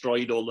just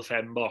destroyed all the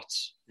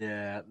fembots.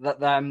 Yeah,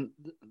 the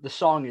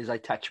song is "I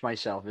Touch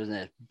Myself," isn't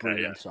it?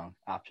 Brilliant song,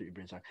 absolutely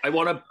brilliant song. I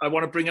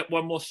want to bring up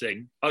one more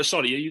thing. Oh,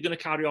 sorry, are you going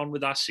to carry on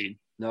with that scene?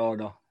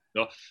 No.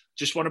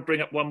 Just want to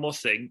bring up one more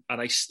thing,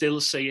 and I still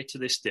say it to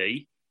this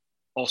day: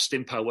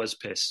 Austin Powers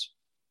piss.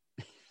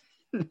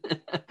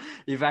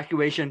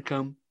 Evacuation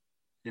come.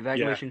 Do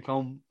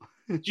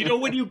you know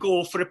when you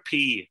go for a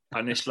pee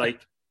and it's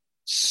like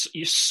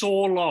you're so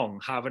long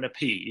having a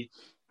pee?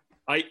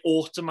 I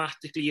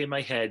automatically in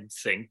my head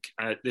think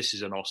this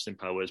is an Austin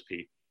Powers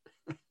pee.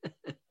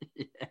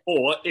 Yeah.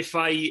 Or if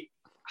I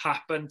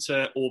happen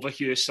to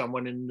overhear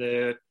someone in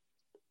the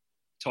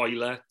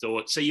toilet,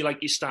 or say you're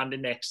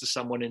standing next to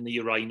someone in the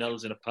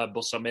urinals in a pub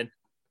or something,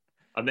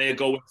 and they're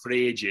going for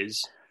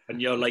ages,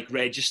 and you're like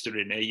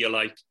registering it, you're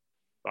like,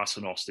 that's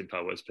an Austin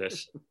Powers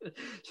piss.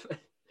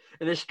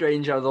 It is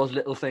strange how those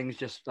little things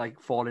just like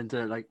fall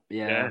into like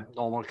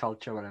normal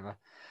culture, whatever.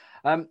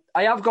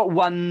 I have got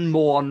one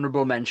more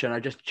honourable mention. I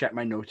just checked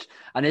my notes,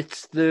 and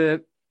it's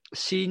the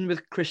scene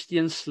with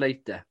Christian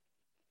Slater.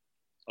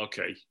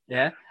 Okay.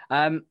 Yeah.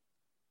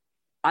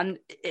 And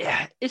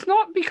it's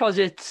not because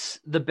it's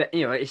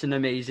it's an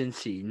amazing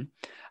scene.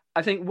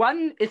 I think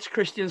one, it's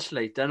Christian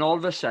Slater, and all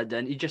of a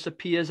sudden he just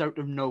appears out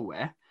of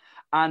nowhere,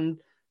 and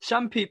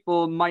some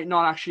people might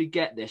not actually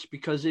get this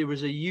because it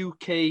was a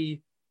UK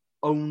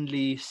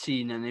only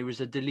scene and it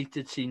was a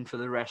deleted scene for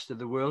the rest of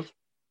the world.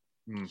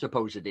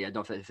 Supposedly, I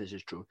don't think this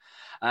is true.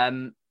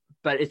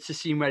 But it's a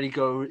scene where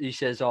he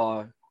says,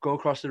 "Oh, go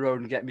across the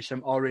road and get me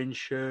some orange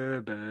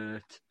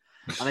sherbet."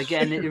 And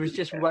again, it was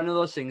just one of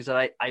those things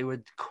that I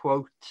would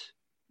quote,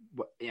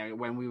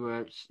 when we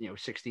were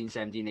 16,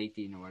 17,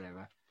 18 or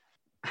whatever.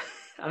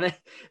 And then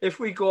if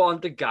we go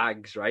on to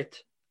gags, right?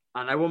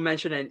 And I won't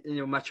mention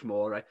any, much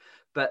more, right?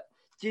 But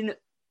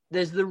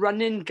there's the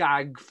running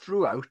gag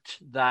throughout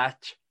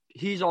that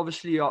he's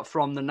obviously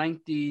from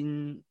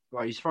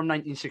he's from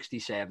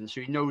 1967,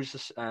 so he knows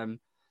the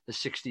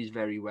 60s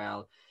very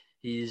well.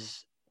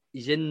 He's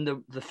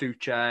in the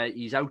future,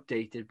 he's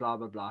outdated, blah,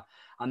 blah, blah.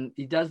 And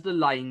he does the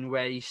line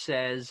where he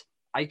says,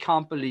 "I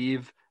can't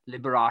believe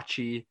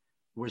Liberace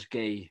was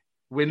gay.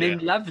 Women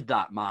loved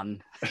that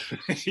man."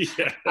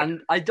 Yeah.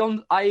 And I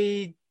don't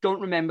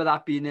remember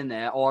that being in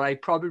there, or I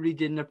probably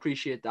didn't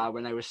appreciate that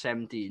when I was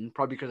 17,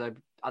 probably because I,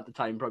 at the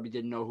time, probably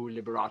didn't know who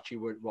Liberace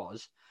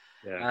was.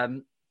 Yeah.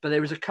 But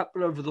there was a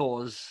couple of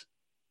those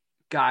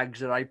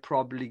gags that I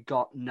probably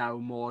got now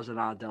more as an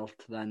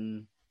adult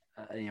than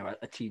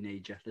a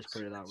teenager. Let's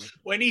put it that way.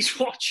 When he's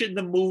watching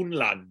the moon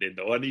landing,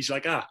 though, and he's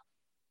like,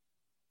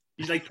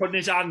 he's like putting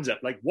his hands up,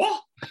 like,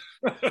 what?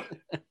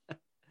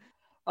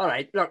 All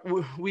right, look,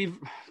 we've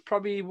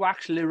probably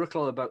waxed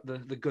lyrical about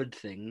the good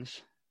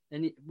things.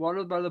 What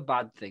about the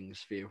bad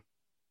things for you?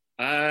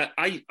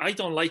 I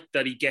don't like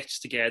that he gets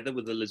together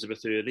with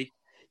Elizabeth Hurley.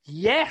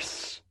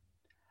 Yes,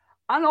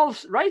 and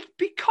also right,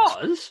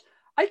 because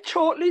I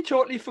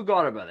totally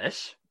forgot about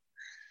this.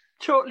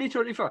 Totally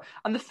forgot.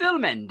 And the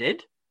film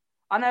ended,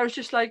 and I was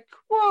just like,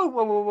 whoa,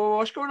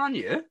 what's going on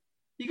here?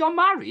 You got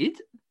married?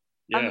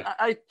 Yeah. And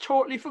I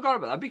totally forgot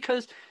about that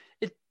because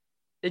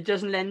it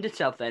doesn't lend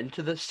itself then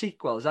to the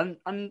sequels.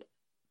 And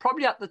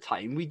probably at the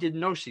time, we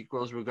didn't know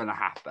sequels were going to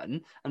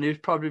happen, and it was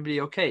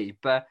probably okay.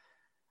 But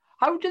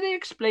how do they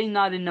explain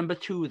that in number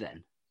 2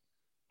 then?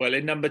 Well,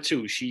 in number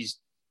 2, she's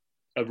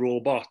a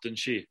robot, isn't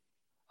she?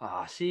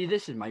 See,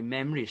 my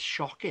memory is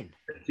shocking.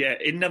 Yeah,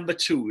 in number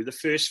 2, the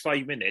first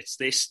 5 minutes,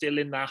 they're still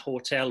in that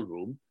hotel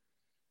room,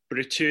 but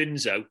it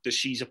turns out that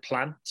she's a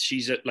plant.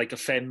 She's like a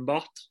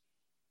fembot.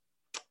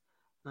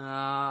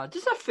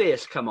 Does her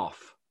face come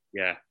off?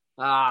 Yeah.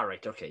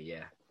 Right, okay,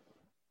 yeah.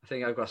 I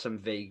think I've got some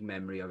vague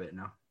memory of it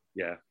now.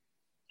 Yeah.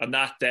 And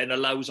that then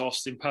allows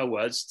Austin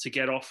Powers to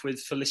get off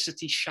with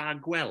Felicity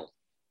Shagwell.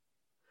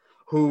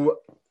 Who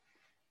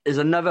is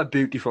another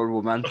beautiful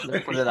woman,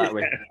 let's put it that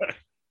way.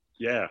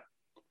 Yeah.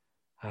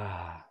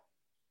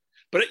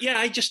 But yeah,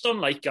 I just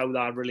don't like how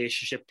that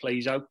relationship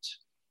plays out.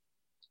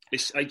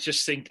 I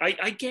just think,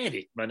 I get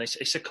it, man.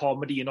 It's a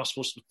comedy. You're not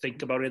supposed to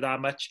think about it that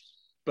much.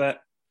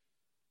 But,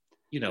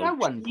 at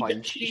one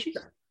point, she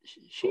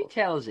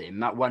tells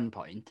him at one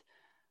point,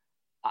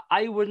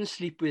 "I wouldn't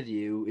sleep with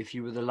you if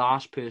you were the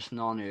last person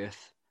on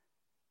Earth,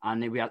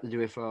 and we had to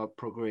do it for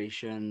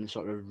procreation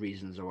sort of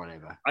reasons or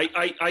whatever."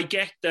 I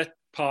get that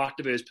part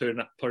of it is putting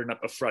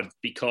up a front,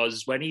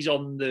 because when he's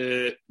on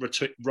the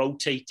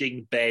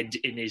rotating bed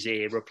in his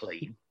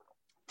aeroplane...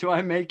 Do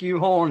I make you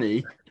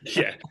horny?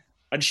 Yeah.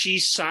 And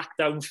she's sat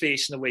down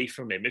facing away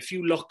from him. If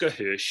you look at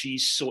her,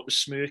 she's sort of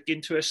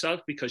smirking to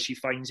herself because she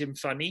finds him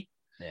funny.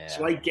 Yeah.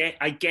 So I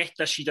get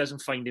that she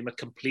doesn't find him a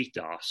complete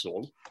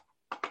arsehole.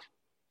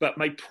 But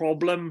my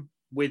problem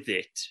with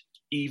it,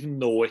 even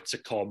though it's a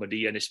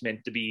comedy and it's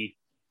meant to be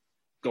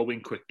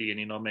going quickly and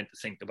you're not meant to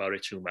think about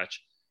it too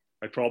much,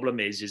 my problem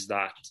is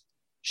that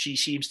she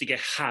seems to get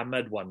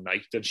hammered one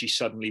night and she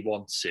suddenly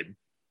wants him.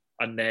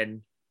 And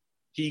then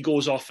he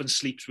goes off and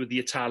sleeps with the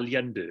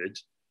Italian dude.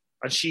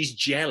 And she's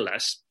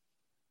jealous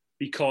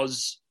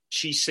because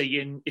she's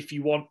saying, if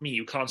you want me,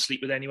 you can't sleep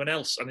with anyone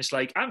else. And it's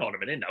like, hang on a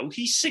minute now.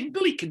 He's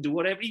single. He can do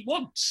whatever he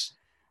wants.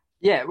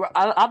 Yeah, well,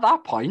 at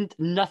that point,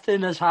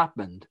 nothing has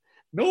happened.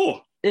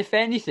 No. If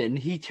anything,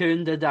 he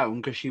turned her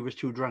down because she was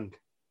too drunk.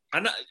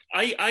 And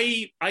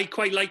I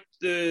quite like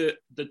the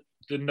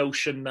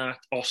notion that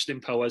Austin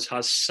Powers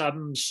has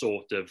some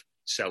sort of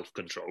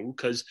self-control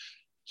because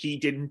he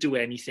didn't do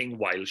anything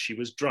while she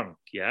was drunk,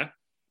 yeah?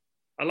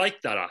 I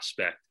like that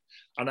aspect.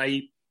 And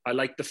I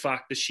like the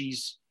fact that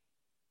she's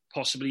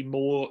possibly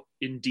more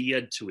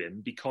endeared to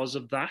him because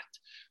of that.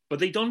 But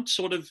they don't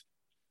sort of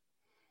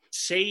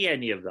say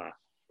any of that.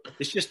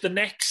 It's just the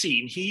next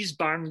scene, he's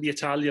banged the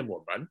Italian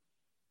woman.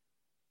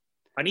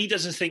 And he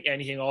doesn't think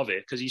anything of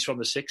it because he's from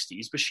the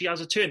 60s, but she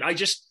has a turn. I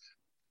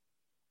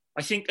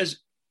think as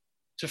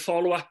to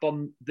follow up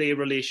on their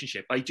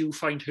relationship, I do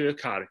find her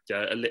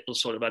character a little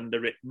sort of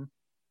underwritten.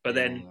 But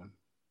then,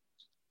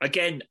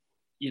 again,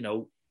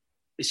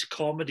 it's a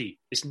comedy.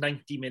 It's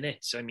 90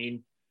 minutes. I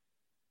mean,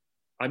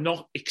 I'm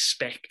not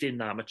expecting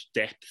that much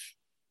depth.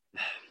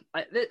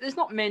 There's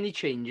not many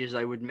changes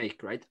I would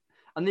make, right?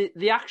 And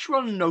the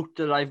actual note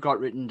that I've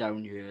got written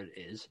down here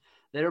is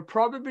there are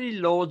probably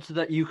loads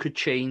that you could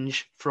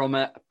change from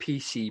a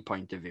PC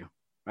point of view,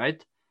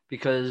 right?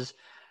 Because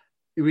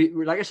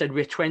like I said,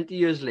 we're 20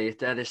 years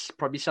later. There's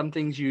probably some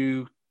things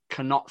you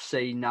cannot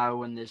say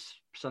now, and there's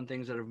some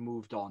things that have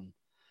moved on.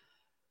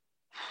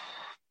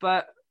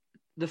 But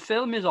the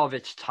film is of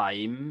its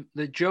time.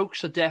 The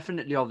jokes are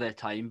definitely of their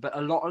time, but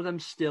a lot of them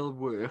still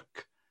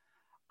work.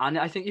 And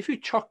I think if you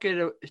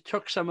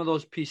took some of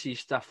those PC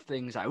stuff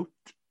things out,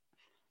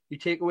 you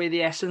take away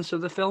the essence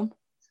of the film.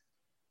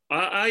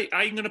 I'm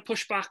going to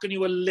push back on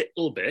you a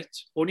little bit,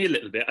 only a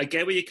little bit. I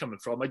get where you're coming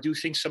from. I do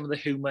think some of the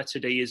humour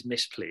today is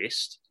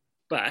misplaced,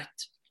 but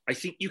I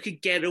think you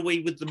could get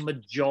away with the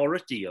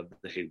majority of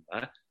the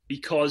humour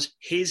because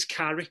his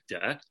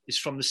character is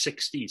from the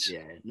 60s.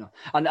 Yeah, no.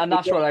 And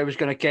that's what I was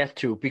going to get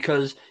to,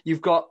 because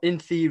you've got, in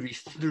theory,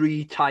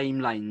 3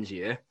 timelines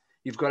here.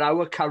 You've got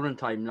our current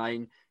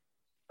timeline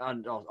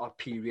and our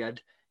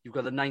period. You've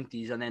got the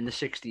 90s and then the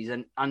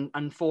 60s, and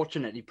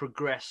unfortunately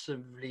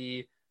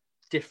progressively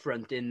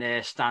different in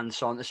their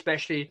stance on,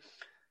 especially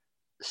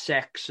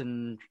sex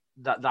and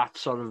that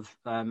sort of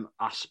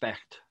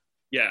aspect.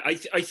 Yeah,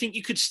 I think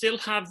you could still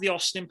have the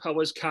Austin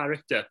Powers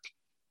character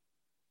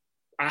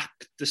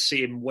act the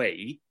same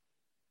way.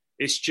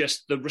 It's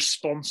just the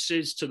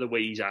responses to the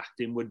way he's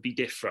acting would be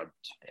different.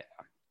 Yeah.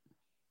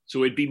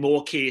 So it'd be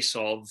more case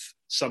of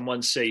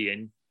someone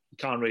saying, you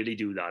can't really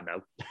do that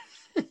now.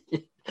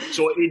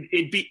 So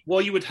it'd be,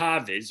 what you would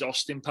have is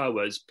Austin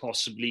Powers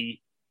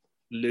possibly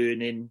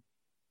learning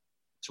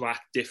to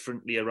act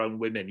differently around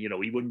women. He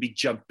wouldn't be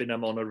jumping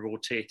them on a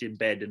rotating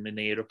bed in an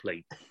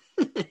aeroplane.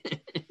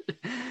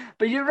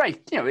 But you're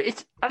right.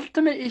 It's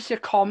ultimately it's a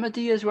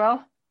comedy as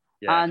well.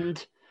 Yeah.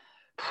 And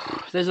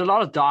there's a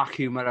lot of dark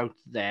humor out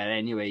there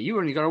anyway. You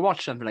only got to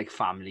watch something like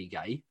Family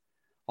Guy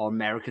or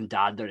American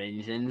Dad or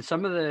anything. And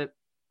some of the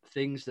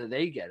things that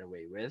they get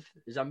away with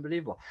is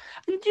unbelievable.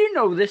 And do you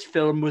know this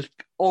film was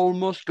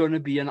almost going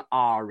to be an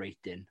R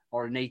rating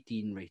or an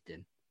 18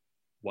 rating?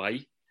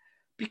 Why?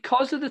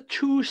 Because of the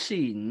 2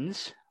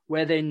 scenes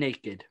where they're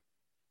naked.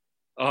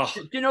 Oh.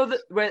 Do you know that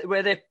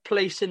where they're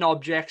placing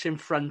objects in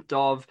front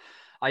of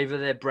either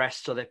their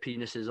breasts or their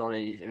penises or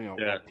anything, or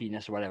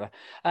penis or whatever.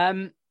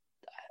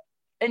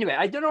 Anyway,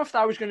 I don't know if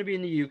that was going to be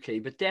in the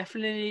UK, but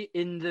definitely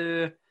in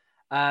the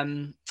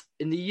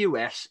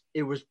US,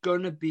 it was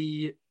going to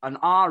be an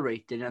R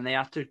rating, and they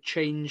had to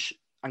change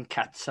and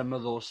cut some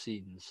of those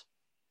scenes,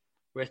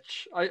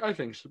 which I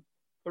think is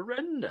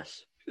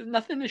horrendous.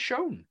 Nothing is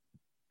shown.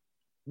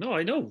 No,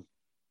 I know.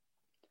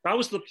 That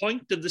was the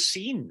point of the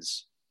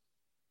scenes.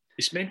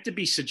 It's meant to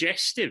be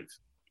suggestive.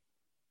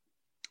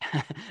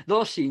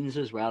 Those scenes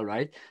as well,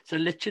 right? So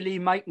literally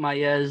Mike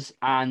Myers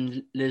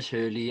and Liz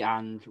Hurley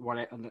and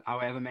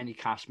however many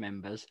cast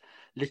members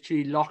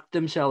literally locked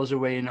themselves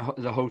away in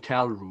the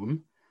hotel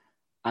room,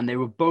 and they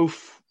were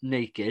both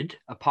naked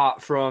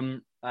apart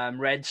from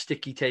red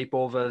sticky tape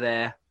over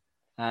their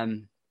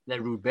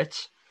rude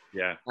bits.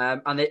 Yeah.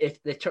 And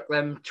they took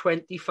them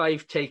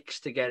 25 takes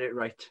to get it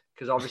right,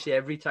 because obviously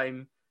every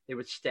time they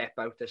would step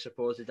out, I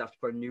suppose they'd have to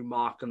put a new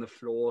mark on the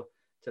floor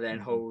to then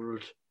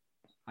hold,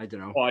 I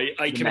don't know. Oh,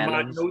 I can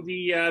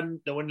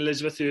imagine when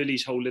Elizabeth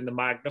Hurley's holding the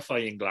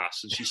magnifying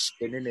glass and she's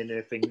spinning in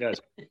her fingers.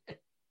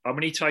 How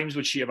many times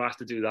would she have had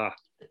to do that?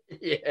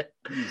 Yeah.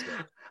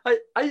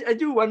 I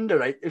do wonder,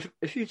 right,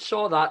 if you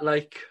saw that,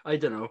 like, I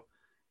don't know,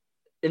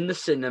 in the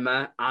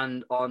cinema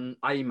and on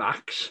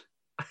IMAX,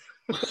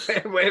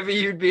 wherever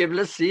you'd be able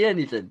to see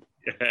anything.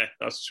 Yeah,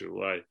 that's true.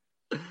 Why?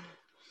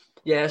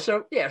 Yeah,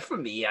 so yeah, for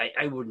me,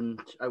 I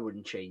wouldn't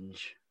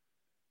change.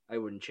 I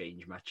wouldn't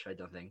change much, I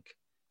don't think.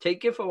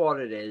 Take it for what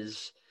it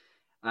is.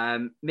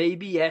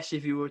 Maybe yes,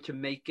 if you were to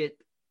make it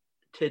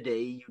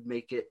today, you'd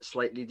make it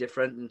slightly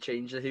different and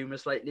change the humour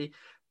slightly.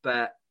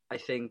 But I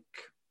think,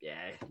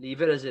 yeah,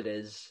 leave it as it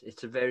is.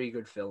 It's a very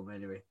good film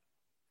anyway.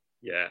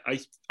 Yeah,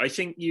 I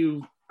think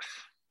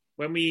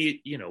when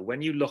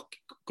you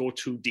go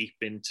too deep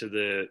into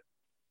the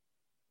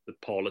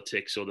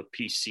politics or the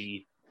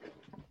PC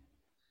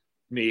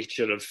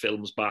nature of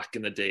films back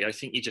in the day, I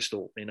think you're just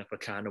opening up a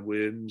can of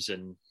worms,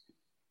 and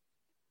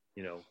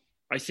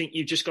I think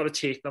you just got to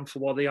take them for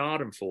what they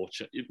are,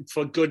 unfortunately,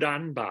 for good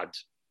and bad.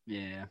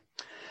 Yeah.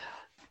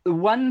 The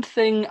one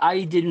thing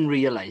I didn't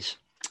realise,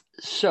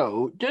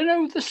 so do you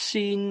know the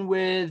scene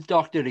with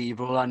Dr.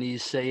 Evil and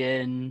he's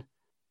saying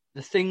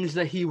the things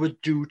that he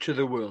would do to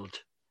the world?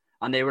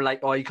 And they were like,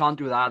 oh, you can't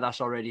do that,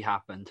 that's already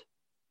happened.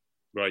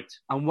 Right.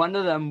 And one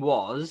of them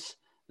was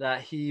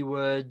that he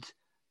would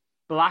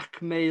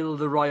blackmail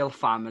the royal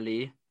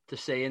family to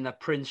saying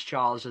that Prince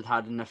Charles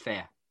had an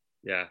affair.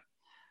 Yeah.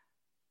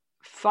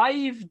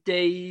 5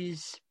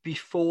 days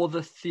before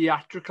the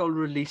theatrical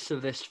release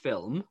of this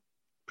film,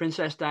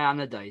 Princess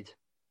Diana died.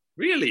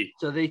 Really?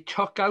 So they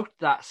took out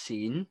that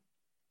scene,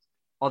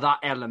 or that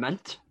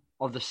element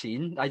of the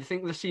scene. I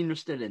think the scene was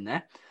still in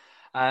there,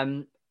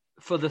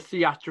 for the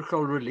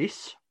theatrical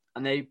release,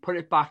 and they put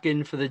it back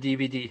in for the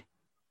DVD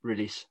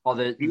release, or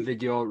the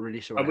video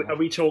release, or whatever. Are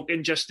we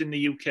talking just in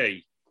the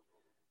UK?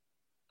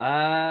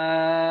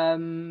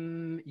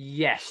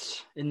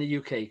 Yes, in the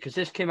UK, because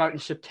this came out in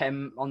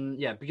September,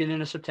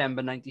 beginning of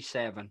September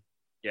 97.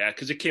 Yeah,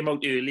 because it came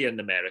out early in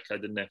America,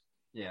 didn't it?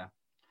 Yeah,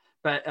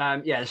 but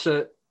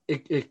so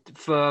it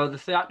for the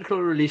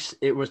theatrical release,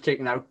 it was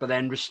taken out, but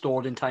then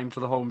restored in time for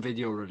the home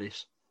video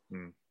release.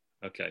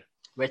 Okay.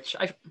 Which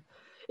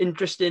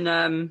interesting.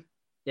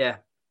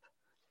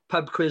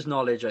 Pub quiz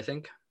knowledge, I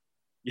think.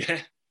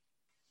 Yeah.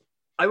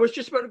 I was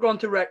just about to go on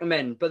to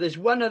recommend, but there's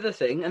one other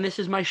thing, and this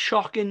is my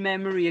shocking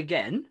memory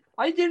again.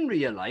 I didn't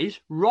realise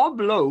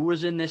Rob Lowe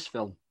was in this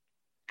film,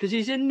 because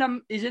he's in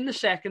the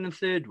second and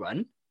third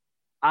one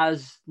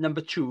as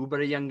number 2,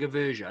 but a younger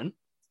version.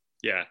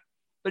 Yeah.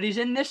 But he's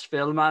in this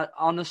film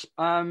on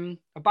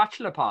a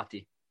bachelor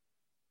party.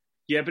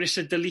 Yeah, but it's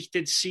a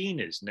deleted scene,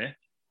 isn't it?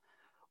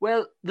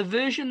 Well, the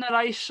version that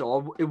I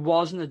saw, it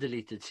wasn't a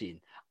deleted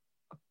scene,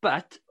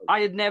 but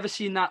I had never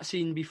seen that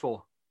scene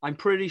before. I'm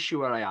pretty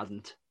sure I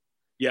hadn't.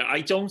 Yeah,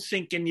 I don't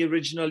think in the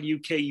original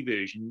UK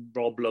version,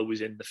 Rob Lowe was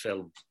in the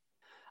film.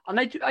 And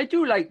I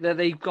do like that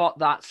they've got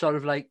that sort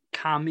of like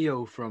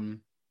cameo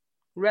from,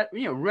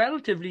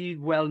 relatively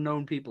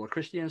well-known people.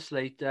 Christian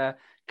Slater,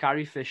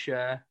 Carrie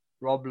Fisher,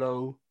 Rob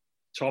Lowe.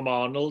 Tom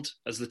Arnold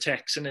as the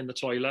Texan in the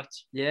toilet.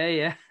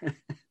 Yeah.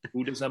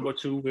 Who does number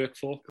 2 work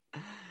for?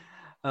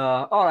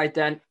 All right,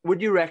 then.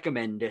 Would you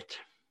recommend it?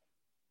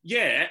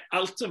 Yeah,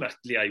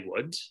 ultimately I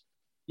would.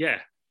 Yeah,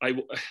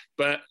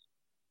 but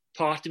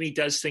part of me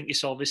does think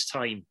it's of its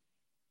time.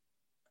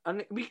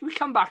 And we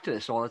come back to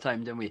this all the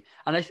time, don't we?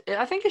 And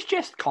I think it's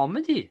just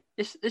comedy.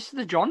 It's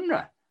the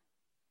genre.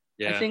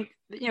 Yeah. I think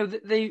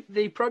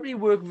they probably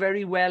work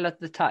very well at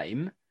the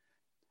time,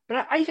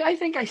 but I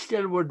think I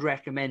still would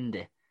recommend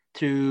it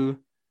to.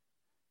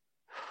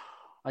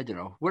 I don't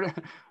know.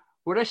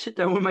 Would I sit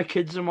down with my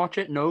kids and watch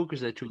it? No,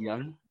 because they're too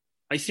young.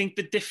 I think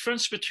the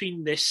difference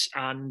between this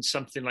and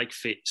something like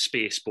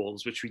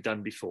Spaceballs, which we've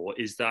done before,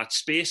 is that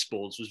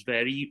Spaceballs was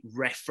very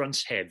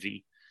reference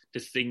heavy to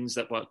things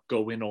that were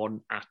going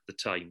on at the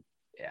time.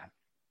 Yeah.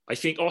 I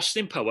think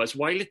Austin Powers,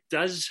 while it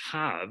does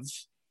have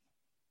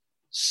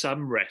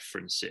some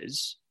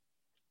references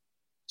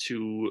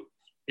to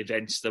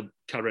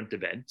current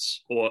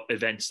events or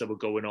events that were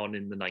going on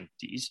in the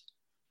 90s,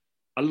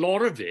 a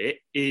lot of it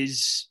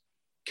is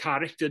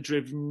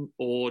character-driven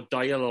or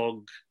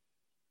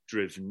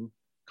dialogue-driven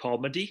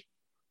comedy.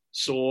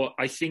 So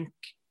I think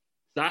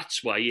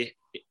that's why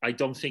I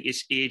don't think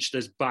it's aged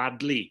as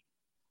badly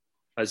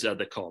as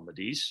other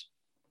comedies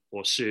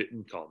or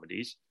certain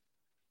comedies,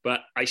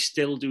 but I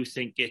still do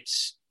think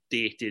it's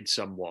dated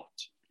somewhat.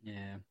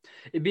 Yeah,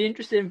 it'd be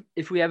interesting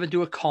if we ever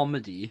do a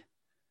comedy,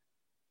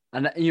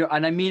 and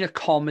I mean a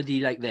comedy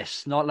like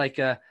this, not like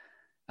a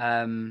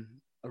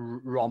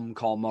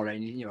rom-com or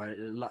any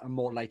a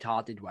more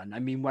light-hearted one. I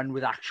mean one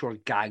with actual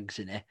gags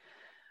in it.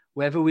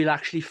 Whether we'll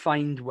actually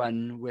find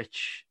one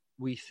which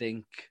we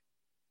think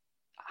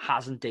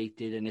hasn't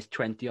dated and is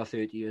 20 or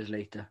 30 years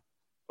later.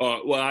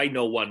 Oh, well, I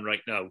know one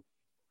right now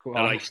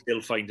that I still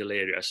find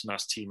hilarious, and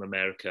that's Team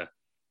America.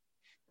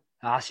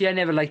 See, I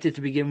never liked it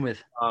to begin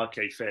with.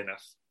 Okay, fair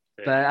enough.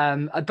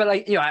 But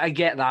I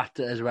get that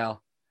as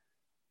well.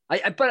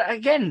 But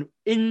again,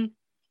 in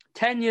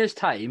 10 years'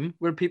 time,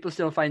 will people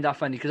still find that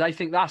funny? Because I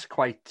think that's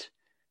quite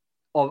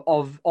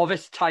of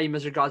its time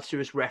as regards to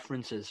its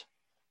references.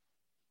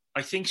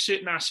 I think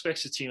certain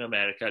aspects of Team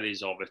America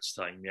is of its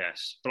time,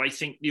 yes. But I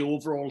think the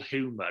overall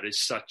humour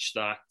is such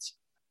that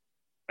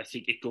I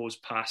think it goes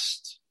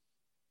past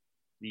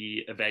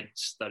the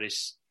events that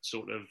is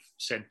sort of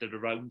centred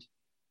around.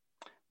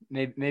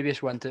 Maybe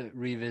it's one to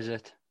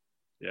revisit.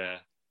 Yeah.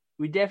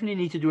 We definitely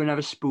need to do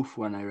another spoof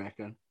one, I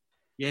reckon.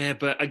 Yeah,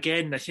 but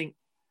again, I think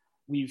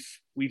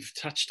we've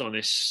touched on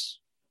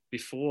this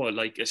before.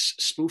 Like,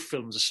 spoof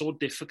films are so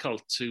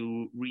difficult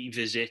to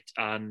revisit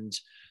and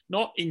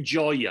not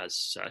enjoy as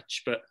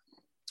such, but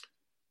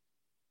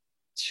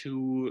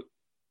to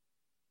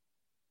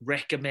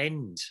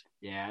recommend.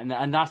 Yeah,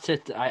 and that's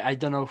it. I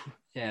don't know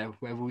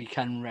whether we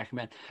can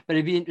recommend, but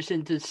it'd be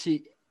interesting to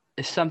see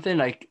if something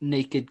like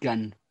Naked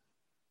Gun.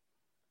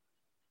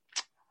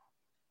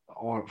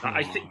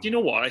 I think, you know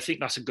what? I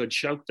think that's a good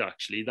shout,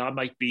 actually. That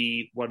might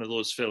be one of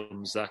those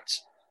films that's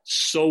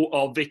so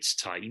of its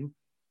time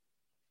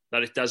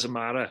that it doesn't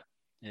matter.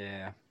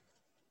 Yeah.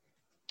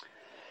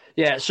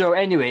 Yeah, so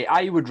anyway,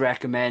 I would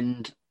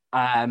recommend,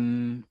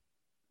 but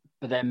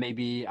then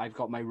maybe I've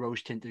got my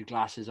rose-tinted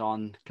glasses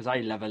on because I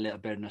love a little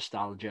bit of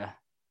nostalgia.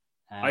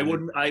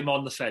 I'm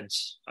on the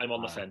fence. I'm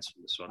on the fence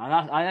for this one.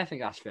 And I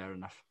think that's fair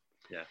enough.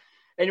 Yeah.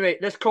 Anyway,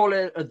 let's call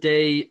it a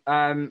day.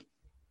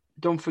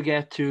 Don't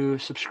forget to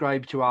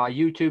subscribe to our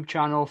YouTube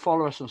channel,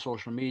 follow us on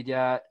social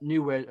media.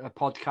 New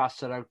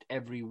podcasts are out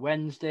every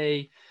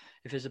Wednesday.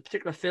 If there's a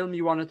particular film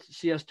you want to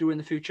see us do in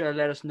the future,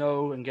 let us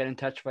know and get in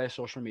touch via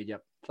social media.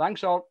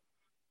 Thanks all.